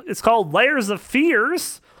game. It's called Layers of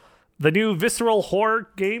Fears. The new visceral horror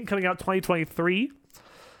game coming out 2023.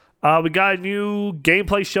 We got a new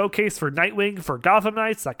gameplay showcase for Nightwing for Gotham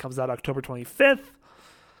Knights. That comes out October 25th.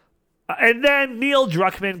 And then Neil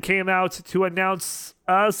Druckmann came out to announce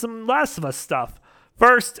some Last of Us stuff.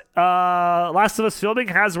 First, Last of Us filming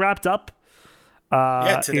has wrapped up.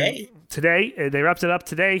 Today. Today. They wrapped it up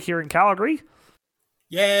today here in Calgary.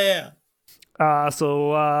 Yeah. So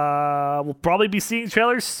we'll probably be seeing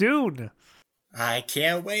trailers soon. I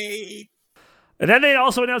can't wait. And then they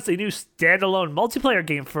also announced a new standalone multiplayer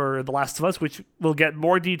game for The Last of Us, which we'll get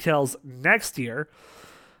more details next year.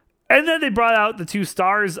 And then they brought out the 2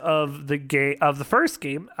 stars of the first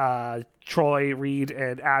game, Troy Reed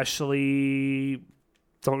and Ashley.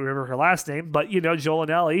 Don't remember her last name, but Joel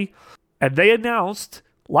and Ellie. And they announced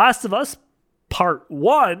Last of Us Part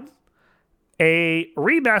 1, a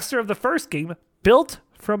remaster of the first game built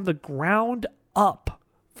from the ground up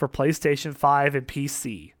for PlayStation 5 and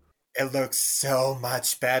PC. It looks so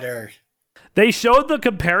much better. They showed the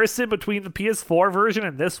comparison between the PS4 version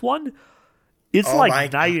and this one. It's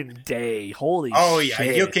like night and day. Holy shit. Oh, yeah.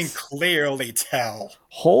 You can clearly tell.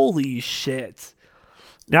 Holy shit.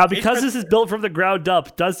 Now, because this is built from the ground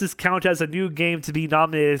up, does this count as a new game to be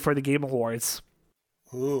nominated for the Game Awards?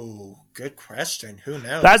 Ooh, good question. Who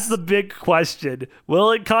knows? That's the big question.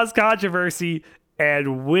 Will it cause controversy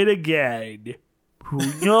and win again? Who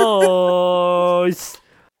knows?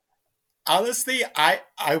 Honestly, I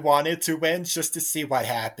wanted to win just to see what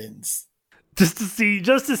happens. Just to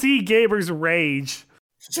see gamers rage.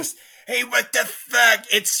 Just, hey, what the fuck?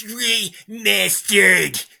 It's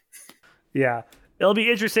remastered. Yeah, it'll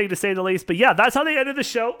be interesting to say the least. But yeah, that's how they ended the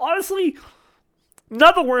show. Honestly,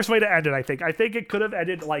 not the worst way to end it, I think. I think it could have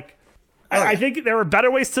ended like... I think there were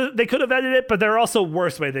better ways they could have ended it, but there are also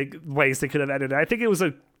worse ways they could have ended it. I think it was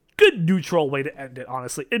a good neutral way to end it,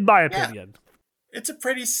 honestly, in my opinion. It's a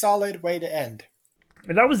pretty solid way to end.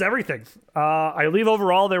 And that was everything. I believe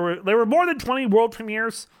overall there were more than 20 world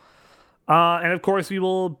premieres. And of course, we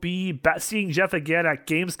will be seeing Jeff again at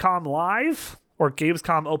Gamescom Live or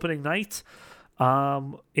Gamescom opening night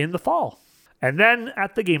in the fall. And then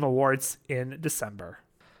at the Game Awards in December.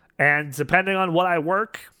 And depending on what I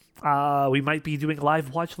work, we might be doing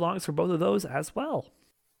live watch-alongs for both of those as well.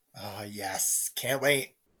 Oh, yes. Can't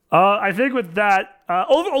wait. I think with that,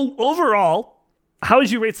 overall, how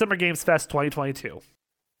would you rate Summer Games Fest 2022?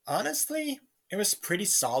 Honestly, it was pretty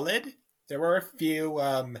solid. There were a few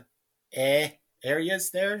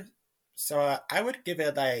areas there. So I would give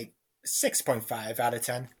it like 6.5 out of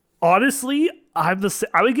 10. Honestly, I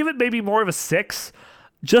would give it maybe more of a 6.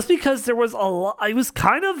 Just because there was a lot. I was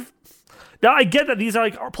kind of... Now, I get that these are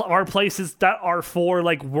like our places that are for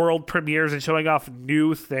like world premieres and showing off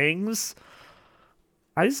new things.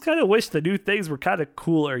 I just kind of wish the new things were kind of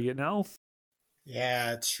cooler,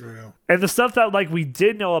 Yeah, true. And the stuff that like we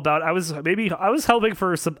did know about, I was hoping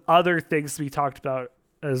for some other things to be talked about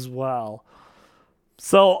as well.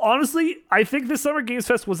 So honestly, I think this Summer Games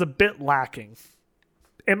Fest was a bit lacking,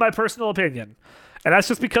 in my personal opinion. And that's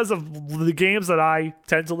just because of the games that I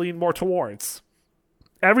tend to lean more towards.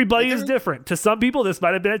 Everybody is different. To some people, this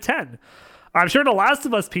might have been a 10. I'm sure to Last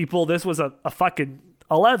of Us people, this was a fucking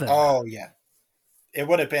 11. Oh, yeah. It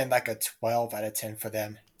would have been like a 12 out of 10 for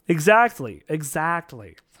them. Exactly.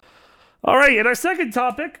 All right, in our second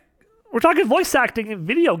topic, we're talking voice acting in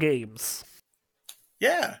video games.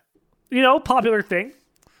 Yeah. Popular thing.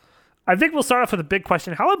 I think we'll start off with a big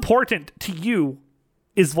question. How important to you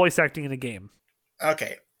is voice acting in a game?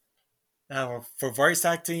 Okay. Now, for voice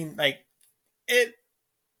acting, like, it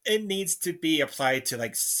needs to be applied to,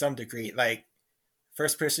 like, some degree. Like,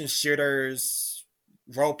 first-person shooters,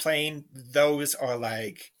 role-playing, those are,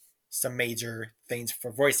 like, some major things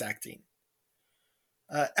for voice acting.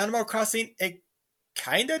 Animal Crossing, it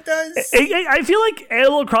kind of does. I feel like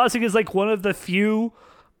Animal Crossing is like one of the few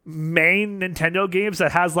main Nintendo games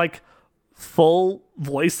that has like full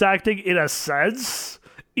voice acting in a sense.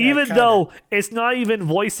 Even though it's not even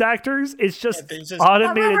voice actors, it's just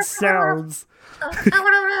automated sounds.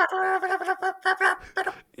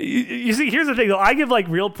 You see, here's the thing though. I give like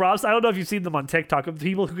real props. I don't know if you've seen them on TikTok of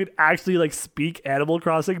people who could actually like speak Animal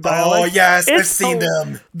Crossing dialect. Oh yes, I've seen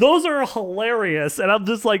them. Those are hilarious, and I'm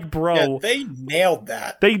just like, bro, yeah, they nailed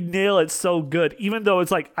that. They nail it so good. Even though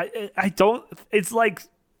it's like I don't. It's like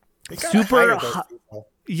super.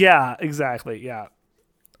 Yeah, exactly. Yeah.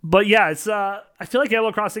 But yeah, it's I feel like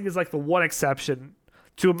Animal Crossing is like the one exception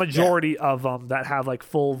to a majority of them that have like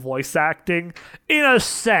full voice acting in a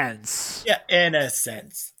sense. Yeah, in a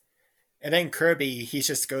sense. And then Kirby, he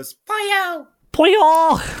just goes, Poyo!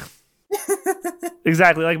 Poyo!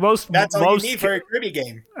 Exactly. Like That's all you need for a Kirby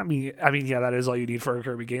game. I mean, yeah, that is all you need for a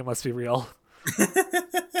Kirby game, let's be real.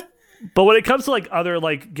 But when it comes to like other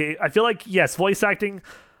like game, I feel like yes, voice acting,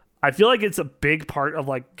 I feel like it's a big part of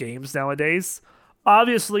like games nowadays.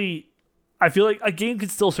 Obviously, I feel like a game can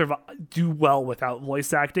still do well without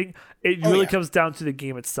voice acting. It really comes down to the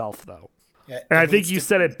game itself, though. Yeah, and I think you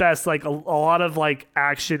said it best. Like a lot of like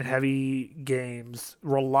action-heavy games they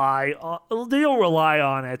don't rely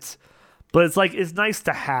on it, but it's like it's nice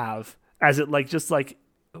to have as it like just like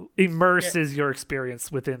immerses your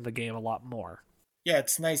experience within the game a lot more. Yeah,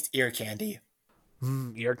 it's nice ear candy.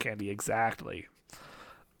 Ear candy, exactly.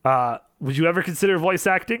 Would you ever consider voice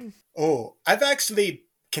acting? Oh, I've actually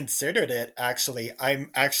considered it. I'm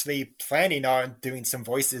actually planning on doing some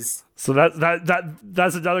voices. So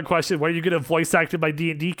that's another question. When are you going to voice act in my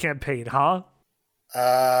D&D campaign, huh?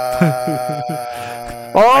 High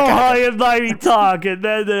and mighty talk, and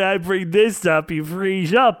then I bring this up, you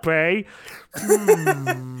freeze up, eh?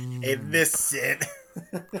 Hey, listen.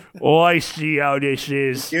 I see how this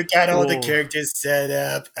is. You got all the characters set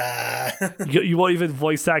up. You won't even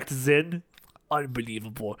voice act Zin?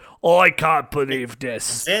 Unbelievable. I can't believe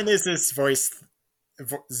this. Zin is his voice.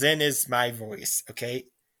 Zin is my voice, okay?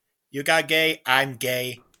 You got gay, I'm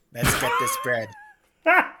gay. Let's get this bread.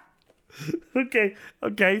 Okay.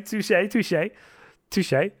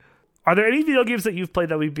 Touche. Are there any video games that you've played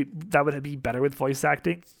that would be better with voice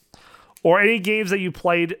acting? Or any games that you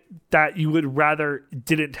played that you would rather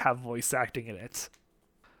didn't have voice acting in it?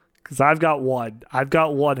 Because I've got one,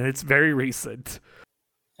 and it's very recent.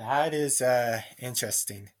 That is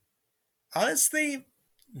interesting. Honestly,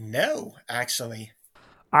 no, actually.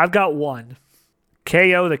 I've got one.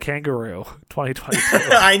 KO the Kangaroo,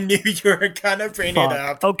 2022. I knew you were gonna bring it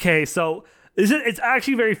up. Okay, so it's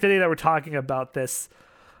actually very fitting that we're talking about this.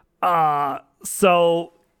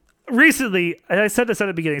 So recently, and I said this at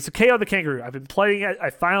the beginning, so KO the Kangaroo, I've been playing it,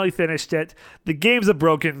 I finally finished it. The game's a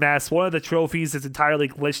broken mess. One of the trophies is entirely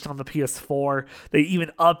glitched on the PS4. They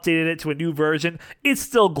even updated it to a new version. It's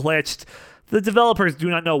still glitched. The developers do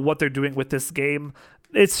not know what they're doing with this game.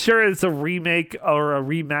 It's a remake or a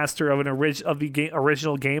remaster of the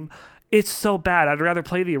original game. It's so bad. I'd rather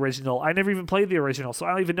play the original. I never even played the original, so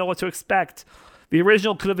I don't even know what to expect. The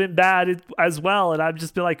original could have been bad as well, and I'd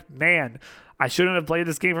just be like, man, I shouldn't have played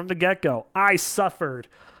this game from the get-go. I suffered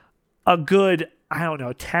a good,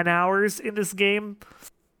 10 hours in this game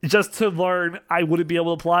just to learn I wouldn't be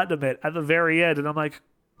able to platinum it at the very end. And I'm like,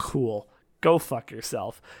 cool, go fuck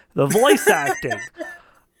yourself. The voice acting,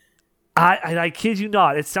 I kid you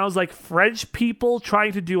not, it sounds like French people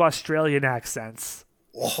trying to do Australian accents.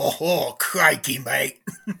 Oh, crikey, mate.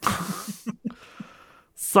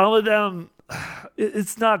 Some of them,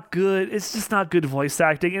 it's not good. It's just not good voice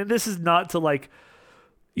acting. And this is not to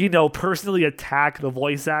personally attack the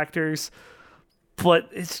voice actors, but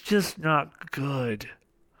it's just not good.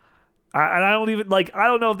 I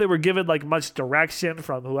don't know if they were given much direction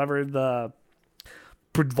from whoever the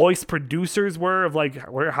voice producers were of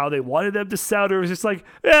how they wanted them to sound, or it was just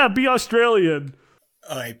be Australian.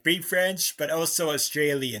 Alright, be French, but also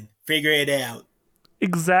Australian. Figure it out.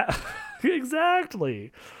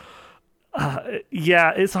 Exactly.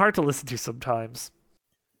 Yeah, it's hard to listen to sometimes.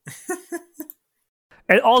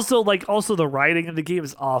 And also the writing in the game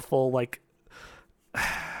is awful.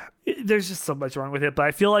 There's just so much wrong with it, but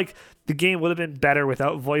I feel like the game would have been better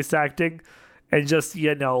without voice acting and just,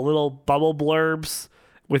 little bubble blurbs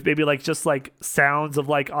with maybe just sounds of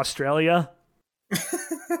Australia.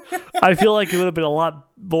 I feel like it would have been a lot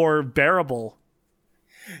more bearable.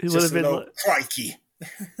 It would have been little crikey.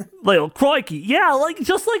 Little crikey. Yeah,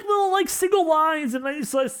 just little single lines, and then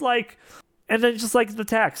it's and then just the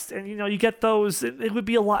text, and you get those. It would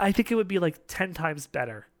be a lot. I think it would be 10 times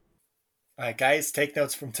better. All right, guys, take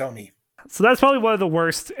notes from Tony. So that's probably one of the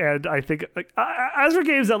worst. And I think, like, as for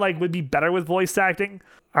games that like would be better with voice acting,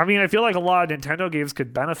 I mean, I feel like a lot of Nintendo games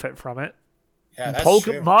could benefit from it. Yeah, that's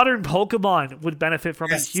true. Modern Pokemon would benefit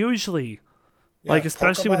from it hugely. Yeah, like,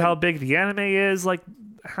 especially with Pokemon- how big the anime is, like,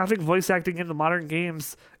 having voice acting in the modern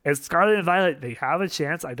games. And Scarlet and Violet, they have a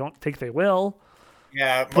chance. I don't think they will.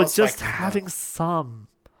 Yeah, But most just likely having not. some,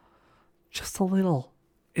 just a little,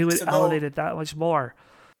 it would Just a little- elevate it that much more.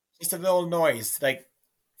 Just a little noise. Like,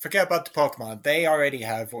 forget about the Pokemon. They already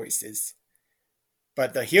have voices.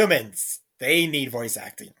 But the humans, they need voice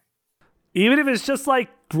acting. Even if it's just like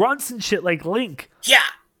grunts and shit like Link. Yeah!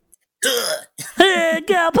 Ugh. Hey,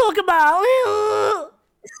 go Pokemon!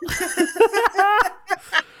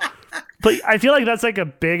 But I feel like that's like a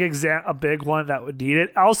big a big one that would need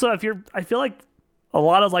it. Also, I feel like a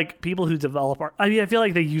lot of like people who develop I feel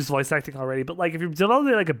like they use voice acting already, but like if you're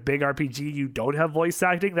developing like a big RPG, you don't have voice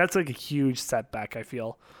acting, that's like a huge setback, I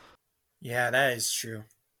feel. Yeah, that is true.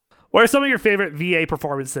 What are some of your favorite VA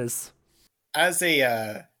performances? As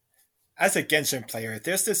a Genshin player,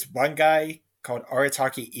 there's this one guy called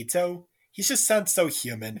Arataki Ito. He just sounds so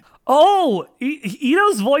human. Oh,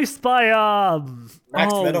 Ito's voiced by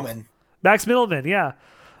Max Middleman. Max Middleman, yeah.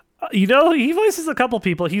 You know, he voices a couple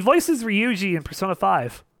people. He voices Ryuji in Persona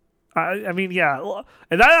 5. I mean, yeah.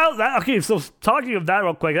 And that okay, so talking of that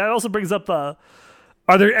real quick, that also brings up are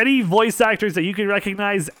there any voice actors that you can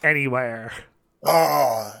recognize anywhere?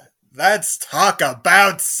 Oh, let's talk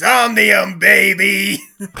about Somnium, baby!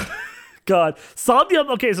 God, Somnium.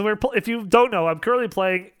 Okay, so if you don't know, I'm currently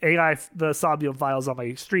playing the Somnium Files on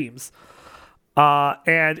my streams.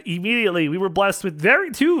 And immediately we were blessed with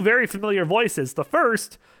two very familiar voices. The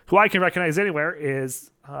first, who I can recognize anywhere, is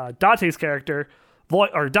Date's character,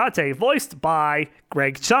 Date, voiced by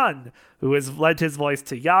Greg Chun, who has lent his voice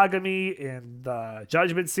to Yagami in the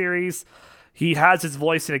Judgment series. He has his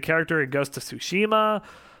voice in a character in Ghost of Tsushima,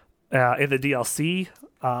 in the DLC.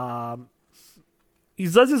 He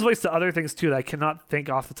does his voice to other things too that I cannot think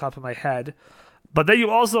off the top of my head. But then you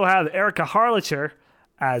also have Erica Harlacher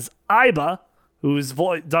as Aiba, who's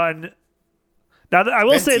done. Now, I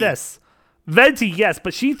will say this. Venti, yes,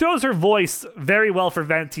 but she throws her voice very well for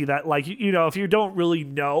Venti that, like, you know, if you don't really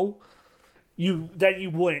know, then you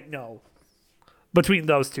wouldn't know between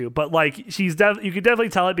those two. But, like, you can definitely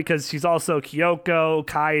tell it because she's also Kyoko,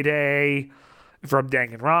 Kaede from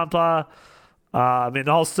Danganronpa, and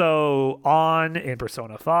also On in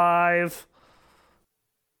Persona 5.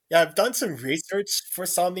 Yeah, I've done some research for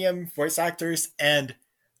Somnium voice actors, and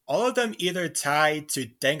all of them either tied to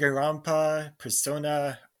Danganronpa,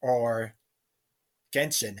 Persona, or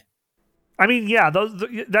Genshin. I mean, yeah,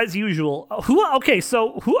 that's usual.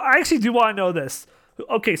 I actually do want to know this.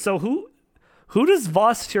 Okay, so who does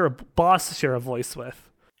Boss share a voice with?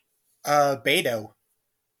 Beidou.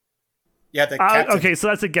 Yeah, the captain. Okay, so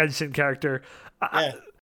that's a Genshin character. Yeah.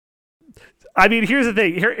 I mean, here's the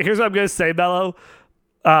thing. Here's what I'm gonna say, Bello.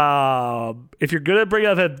 If you're gonna bring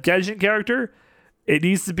up a Genshin character, it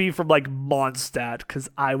needs to be from like Mondstadt, because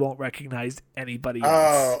I won't recognize anybody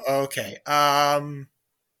else. Oh, okay.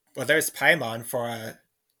 Well, there's Paimon for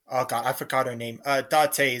oh god, I forgot her name.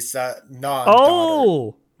 Date's non-daughter.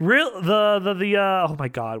 Oh, real oh my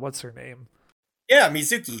god, what's her name? Yeah,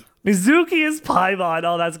 Mizuki. Mizuki is Paimon.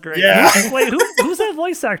 Oh, that's great. Yeah. Wait, who's that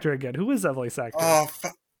voice actor again? Who is that voice actor? Oh,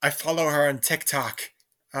 I follow her on TikTok.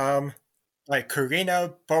 Like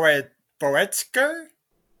Karina Boretsker?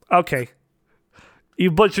 Okay. You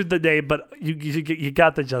butchered the name, but you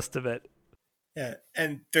got the gist of it. Yeah,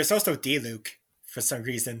 and there's also D-Luke for some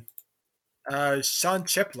reason. Sean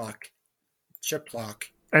Chiplock.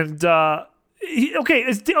 And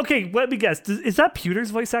let me guess. Is that Pewter's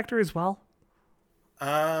voice actor as well?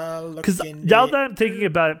 Because now that I'm thinking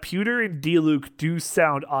about it, Pewter and D-Luke do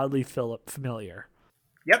sound oddly familiar.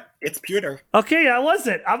 Yep, it's Pewter. Okay, that was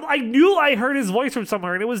it. I knew I heard his voice from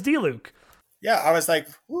somewhere, and it was D-Luke. Yeah, I was like,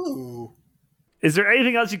 ooh. Is there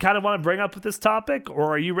anything else you kind of want to bring up with this topic,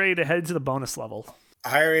 or are you ready to head to the bonus level?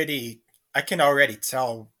 I can already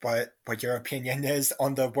tell what your opinion is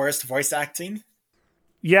on the worst voice acting.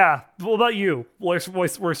 Yeah, what about you? Worst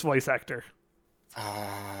voice actor?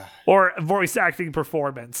 Or voice acting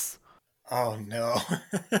performance? Oh no.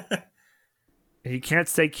 And you can't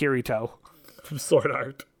say Kirito from Sword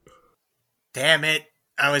Art. Damn it.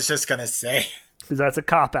 I was just gonna say. Because that's a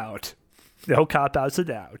cop-out. No cop-outs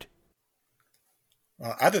allowed.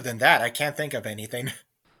 Well, other than that, I can't think of anything.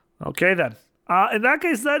 Okay, then. In that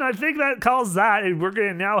case, then, I think that calls that, and we're going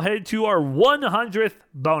to now head to our 100th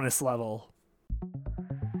bonus level.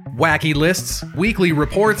 Wacky lists, weekly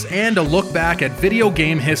reports, and a look back at video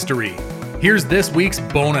game history. Here's this week's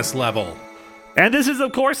bonus level. And this is,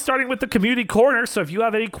 of course, starting with the community corner. So if you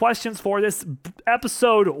have any questions for this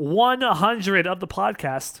episode 100 of the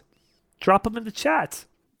podcast, drop them in the chat.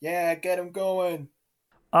 Yeah, get them going.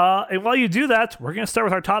 And while you do that, we're going to start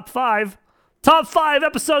with our top 5. Top 5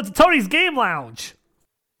 episodes of Tony's Game Lounge.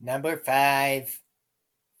 Number 5.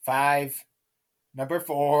 5. Number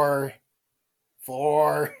 4.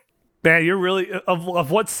 4. Man, you're really...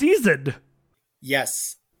 Of what season?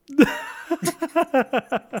 Yes.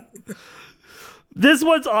 This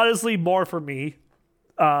one's honestly more for me.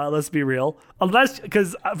 Let's be real. Unless,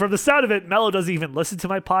 because from the sound of it, Mello doesn't even listen to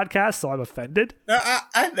my podcast, so I'm offended.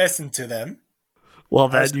 I listen to them. Well,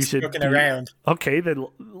 then you should. Looking around. Okay, then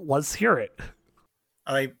let's hear it.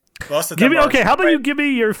 I mean, most of them. Okay, how about you give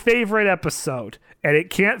me your favorite episode, and it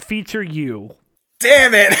can't feature you.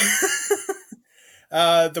 Damn it!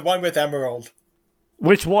 The one with Emerald.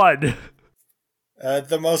 Which one?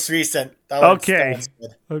 The most recent. Okay.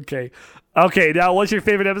 Okay. Now, what's your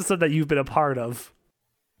favorite episode that you've been a part of?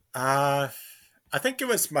 I think it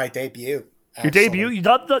was my debut. Your debut?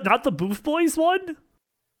 Not the Booth Boys one?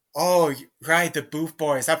 Oh, right, the Booth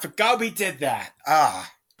Boys. I forgot we did that.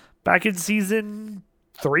 Back in season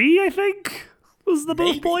 3, I think, was the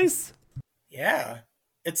Booth Boys? Yeah.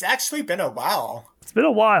 It's actually been a while. It's been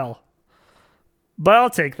a while. But I'll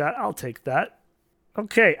take that.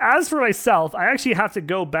 Okay, as for myself, I actually have to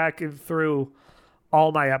go back and through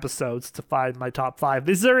all my episodes to find my top 5.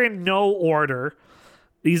 These are in no order.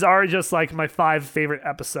 These are just like my 5 favorite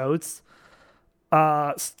episodes.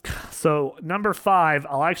 So number 5,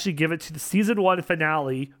 I'll actually give it to the season 1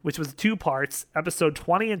 finale, which was 2 parts, episode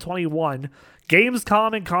 20 and 21,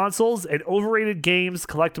 Gamescom and consoles, and overrated games,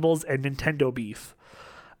 collectibles, and Nintendo beef.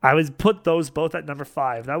 I would put those both at number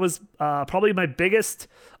 5. That was probably my biggest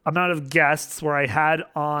amount of guests, where I had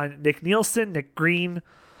on Nick Nielsen, Nick Green,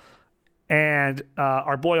 and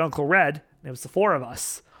our boy Uncle Red. It was the 4 of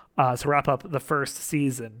us to wrap up the first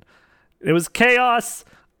season. It was chaos.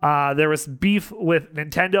 There was beef with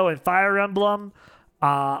Nintendo and Fire Emblem.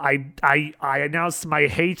 I announced my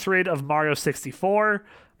hatred of Mario 64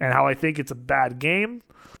 and how I think it's a bad game.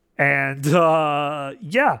 And really,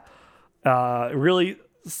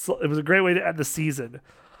 it was a great way to end the season.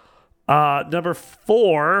 Number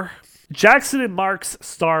 4, Jackson and Mark's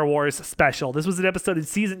Star Wars special. This was an episode in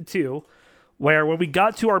season 2 where, when we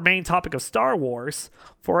got to our main topic of Star Wars,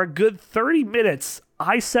 for a good 30 minutes,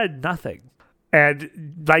 I said nothing.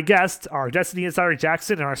 And my guest, our Destiny Insider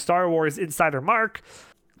Jackson and our Star Wars Insider Mark,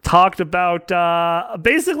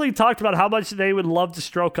 basically talked about how much they would love to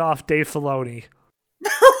stroke off Dave Filoni.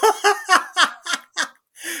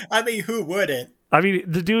 I mean, who wouldn't? I mean,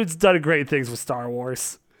 the dude's done great things with Star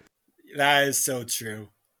Wars. That is so true.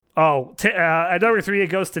 Oh, at number 3, it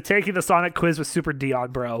goes to taking the Sonic quiz with Super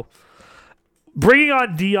Dion, bro. Bringing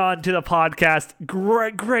on Dion to the podcast,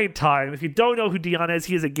 great time. If you don't know who Dion is,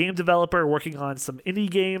 he is a game developer working on some indie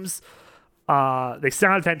games. They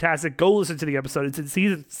sound fantastic. Go listen to the episode. It's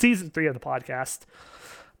in season 3 of the podcast.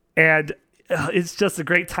 And it's just a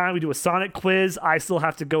great time. We do a Sonic quiz. I still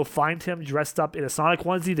have to go find him dressed up in a Sonic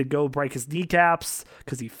onesie to go break his kneecaps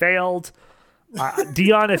because he failed.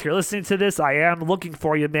 Dion, if you're listening to this, I am looking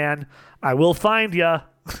for you, man. I will find you.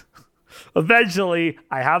 Eventually.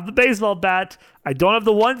 I have the baseball bat. I don't have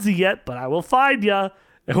the onesie yet, but I will find you.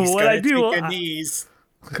 And what I do,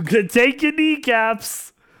 I'm gonna take your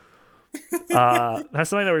kneecaps.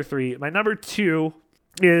 That's my number 3. My number 2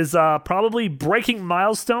 is probably Breaking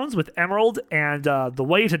Milestones with Emerald and The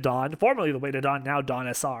Way to Dawn, formerly The Way to Dawn, now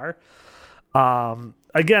Dawn SR.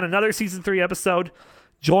 Again, another season 3 episode,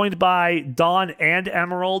 joined by Dawn and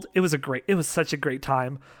Emerald. It was such a great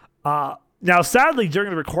time. Now, sadly, during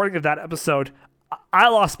the recording of that episode, I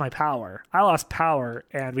lost my power.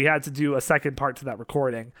 And we had to do a second part to that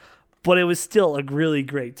recording. But it was still a really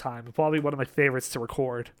great time. Probably one of my favorites to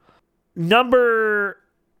record. Number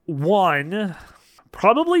 1,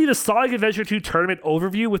 probably the Sonic Adventure 2 tournament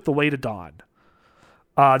overview with The Way to Dawn.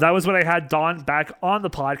 That was when I had Dawn back on the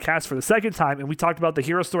podcast for the second time, and we talked about the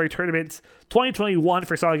Hero Story Tournament 2021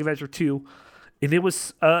 for Sonic Adventure 2. And it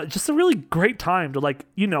was just a really great time to,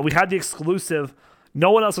 we had the exclusive. No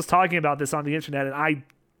one else was talking about this on the internet, and I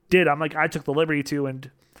did. I took the liberty to, and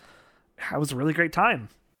it was a really great time.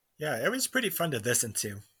 Yeah, it was pretty fun to listen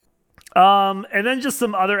to. And then just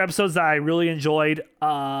some other episodes that I really enjoyed.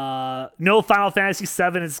 No Final Fantasy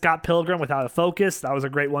VII and Scott Pilgrim without a focus. That was a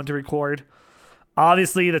great one to record.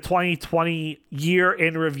 Obviously, the 2020 year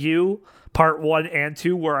in review, part 1 and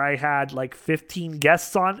 2, where I had 15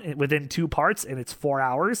 guests on within 2 parts, and it's 4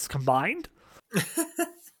 hours combined.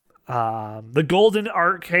 The Golden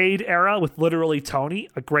Arcade Era with Literally Tony,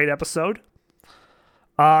 a great episode.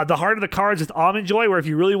 The Heart of the Cards with Almond Joy, where if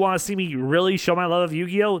you really want to see me really show my love of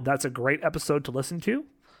Yu-Gi-Oh!, that's a great episode to listen to.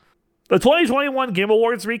 The 2021 Game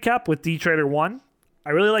Awards recap with D-Trader 1. I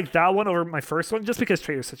really like that one over my first one, just because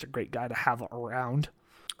Trader's such a great guy to have around.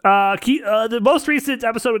 The most recent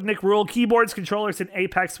episode with Nick Rule, Keyboards, Controllers, and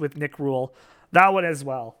Apex with Nick Rule. That one as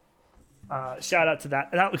well. Shout out to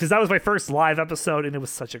that because that was my first live episode, and it was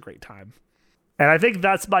such a great time. And I think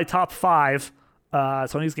that's my top 5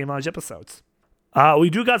 Tony's Game Lounge episodes. We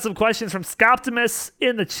do got some questions from Scoptimus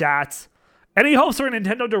in the chat. Any hopes for a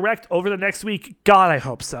Nintendo Direct over the next week? God, I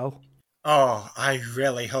hope so. Oh, I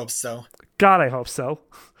really hope so. God, I hope so.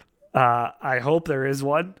 I hope there is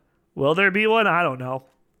one. Will there be one? I don't know.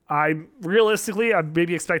 I'm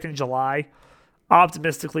maybe expecting July.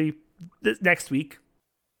 Optimistically, next week.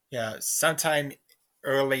 Yeah, sometime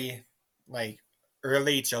early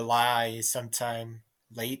July, sometime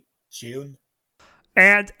late June.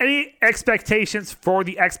 And any expectations for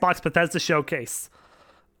the Xbox Bethesda showcase?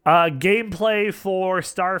 Gameplay for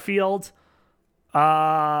Starfield.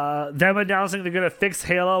 Them announcing they're going to fix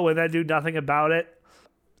Halo and then do nothing about it.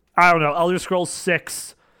 I don't know. Elder Scrolls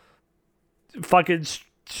 6. Fucking just,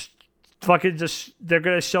 they're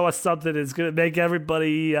going to show us something that's going to make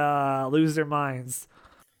everybody lose their minds.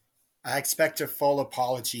 I expect a full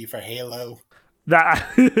apology for Halo. I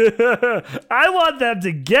want them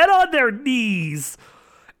to get on their knees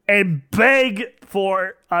and beg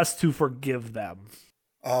for us to forgive them.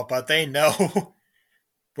 Oh, but they know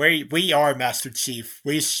we are Master Chief.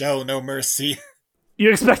 We show no mercy.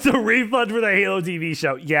 You expect a refund for the Halo TV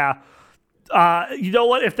show? Yeah. You know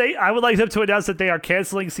what? I would like them to announce that they are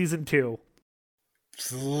canceling season 2.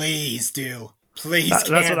 Please do. Please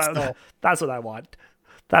cancel. That's what I want.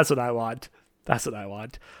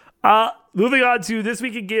 Moving on to This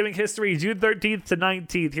Week in Gaming History, June 13th to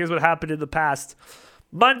 19th. Here's what happened in the past.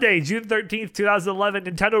 Monday, June 13th, 2011,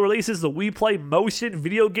 Nintendo releases the Wii Play Motion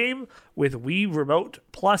video game with Wii Remote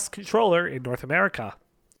Plus controller in North America.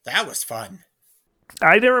 That was fun.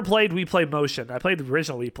 I never played Wii Play Motion. I played the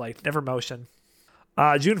original Wii Play, never Motion.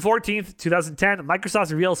 June 14th, 2010,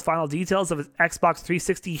 Microsoft reveals final details of its Xbox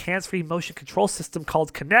 360 hands-free motion control system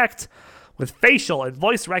called Kinect, with facial and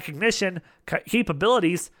voice recognition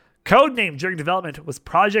capabilities. Codenamed during development was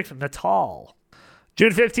Project Natal.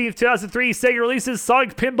 June 15th, 2003, Sega releases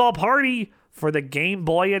Sonic Pinball Party for the Game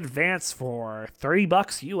Boy Advance for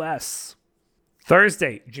 $30 US.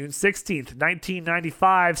 Thursday, June 16th,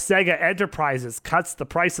 1995, Sega Enterprises cuts the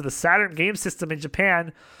price of the Saturn game system in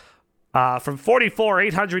Japan from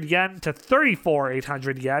 44,800 yen to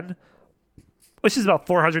 34,800 yen, which is about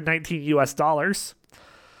 $419 US,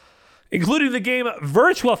 including the game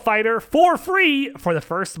Virtua Fighter for free for the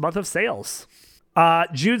first month of sales.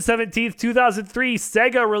 June 17th, 2003,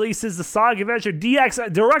 Sega releases the Sonic Adventure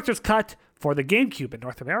DX Director's Cut for the GameCube in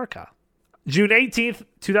North America. June 18th,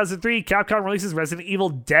 2003, Capcom releases Resident Evil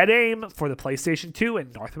Dead Aim for the PlayStation 2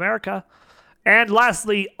 in North America. And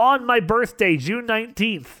lastly, on my birthday, June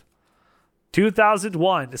 19th,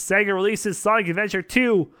 2001, Sega releases Sonic Adventure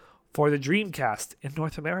 2 for the Dreamcast in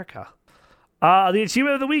North America. The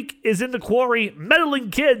achievement of the week is in the quarry,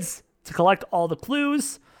 meddling kids to collect all the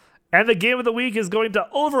clues. And the game of the week is going to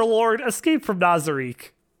Overlord Escape from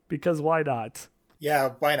Nazarick. Because why not?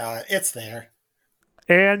 Yeah, why not? It's there.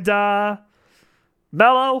 And,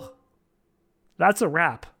 Mello, that's a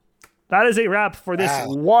wrap. That is a wrap for this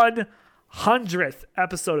 100th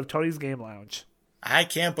episode of Tony's Game Lounge. I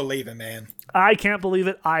can't believe it, man. I can't believe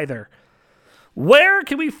it either. Where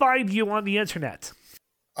can we find you on the internet?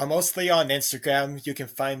 I'm mostly on Instagram. You can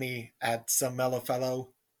find me at SomeMelloFellow.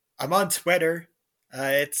 I'm on Twitter.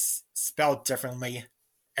 It's spelled differently.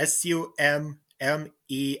 SUMMELOFELO.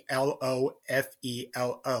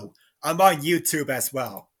 I'm on YouTube as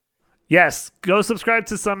well. Yes, go subscribe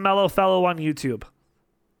to Some Mellow Fellow on YouTube.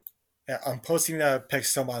 I'm posting the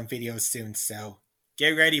Pixelmon videos soon, so get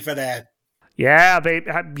ready for that. Yeah,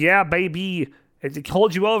 baby. Yeah, baby. And to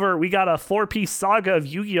hold you over, we got a 4-piece saga of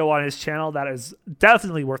Yu-Gi-Oh! On his channel that is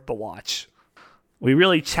definitely worth the watch. We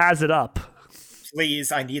really chaz it up.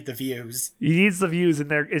 Please, I need the views. He needs the views,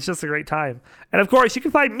 and it's just a great time. And of course, you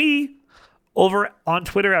can find me over on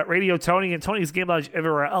Twitter at Radio Tony and Tony's Game Lounge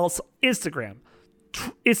everywhere else. Instagram,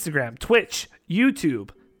 Twitch, YouTube,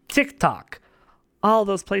 TikTok, all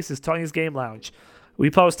those places. Tony's Game Lounge. We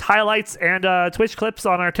post highlights and Twitch clips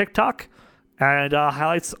on our TikTok, and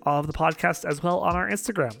highlights of the podcast as well on our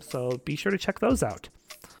Instagram. So be sure to check those out.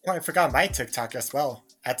 Oh, I forgot my TikTok as well.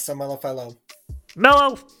 At SomeMelloFellow.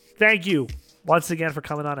 Mello, thank you once again for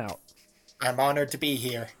coming on out. I'm honored to be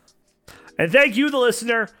here. And thank you, the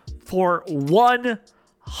listener, for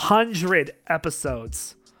 100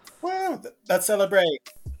 episodes. Woo! Woo! Let's celebrate.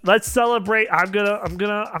 Let's celebrate. I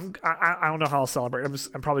don't know how I'll celebrate.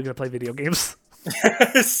 I'm probably gonna play video games.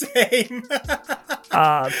 Same.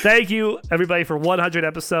 Thank you everybody for 100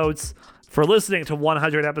 episodes, for listening to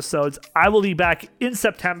 100 episodes. I will be back in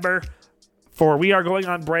September for We Are Going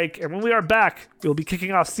on Break, and when we are back, we'll be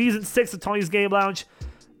kicking off season 6 of Tony's Game Lounge,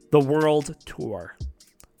 the World Tour.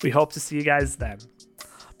 We hope to see you guys then.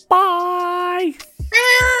 Bye.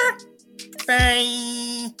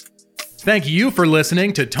 Bye. Thank you for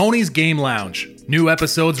listening to Tony's Game Lounge. New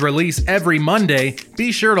episodes release every Monday.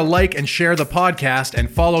 Be sure to like and share the podcast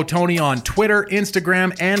and follow Tony on Twitter,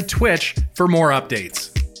 Instagram, and Twitch for more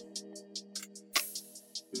updates.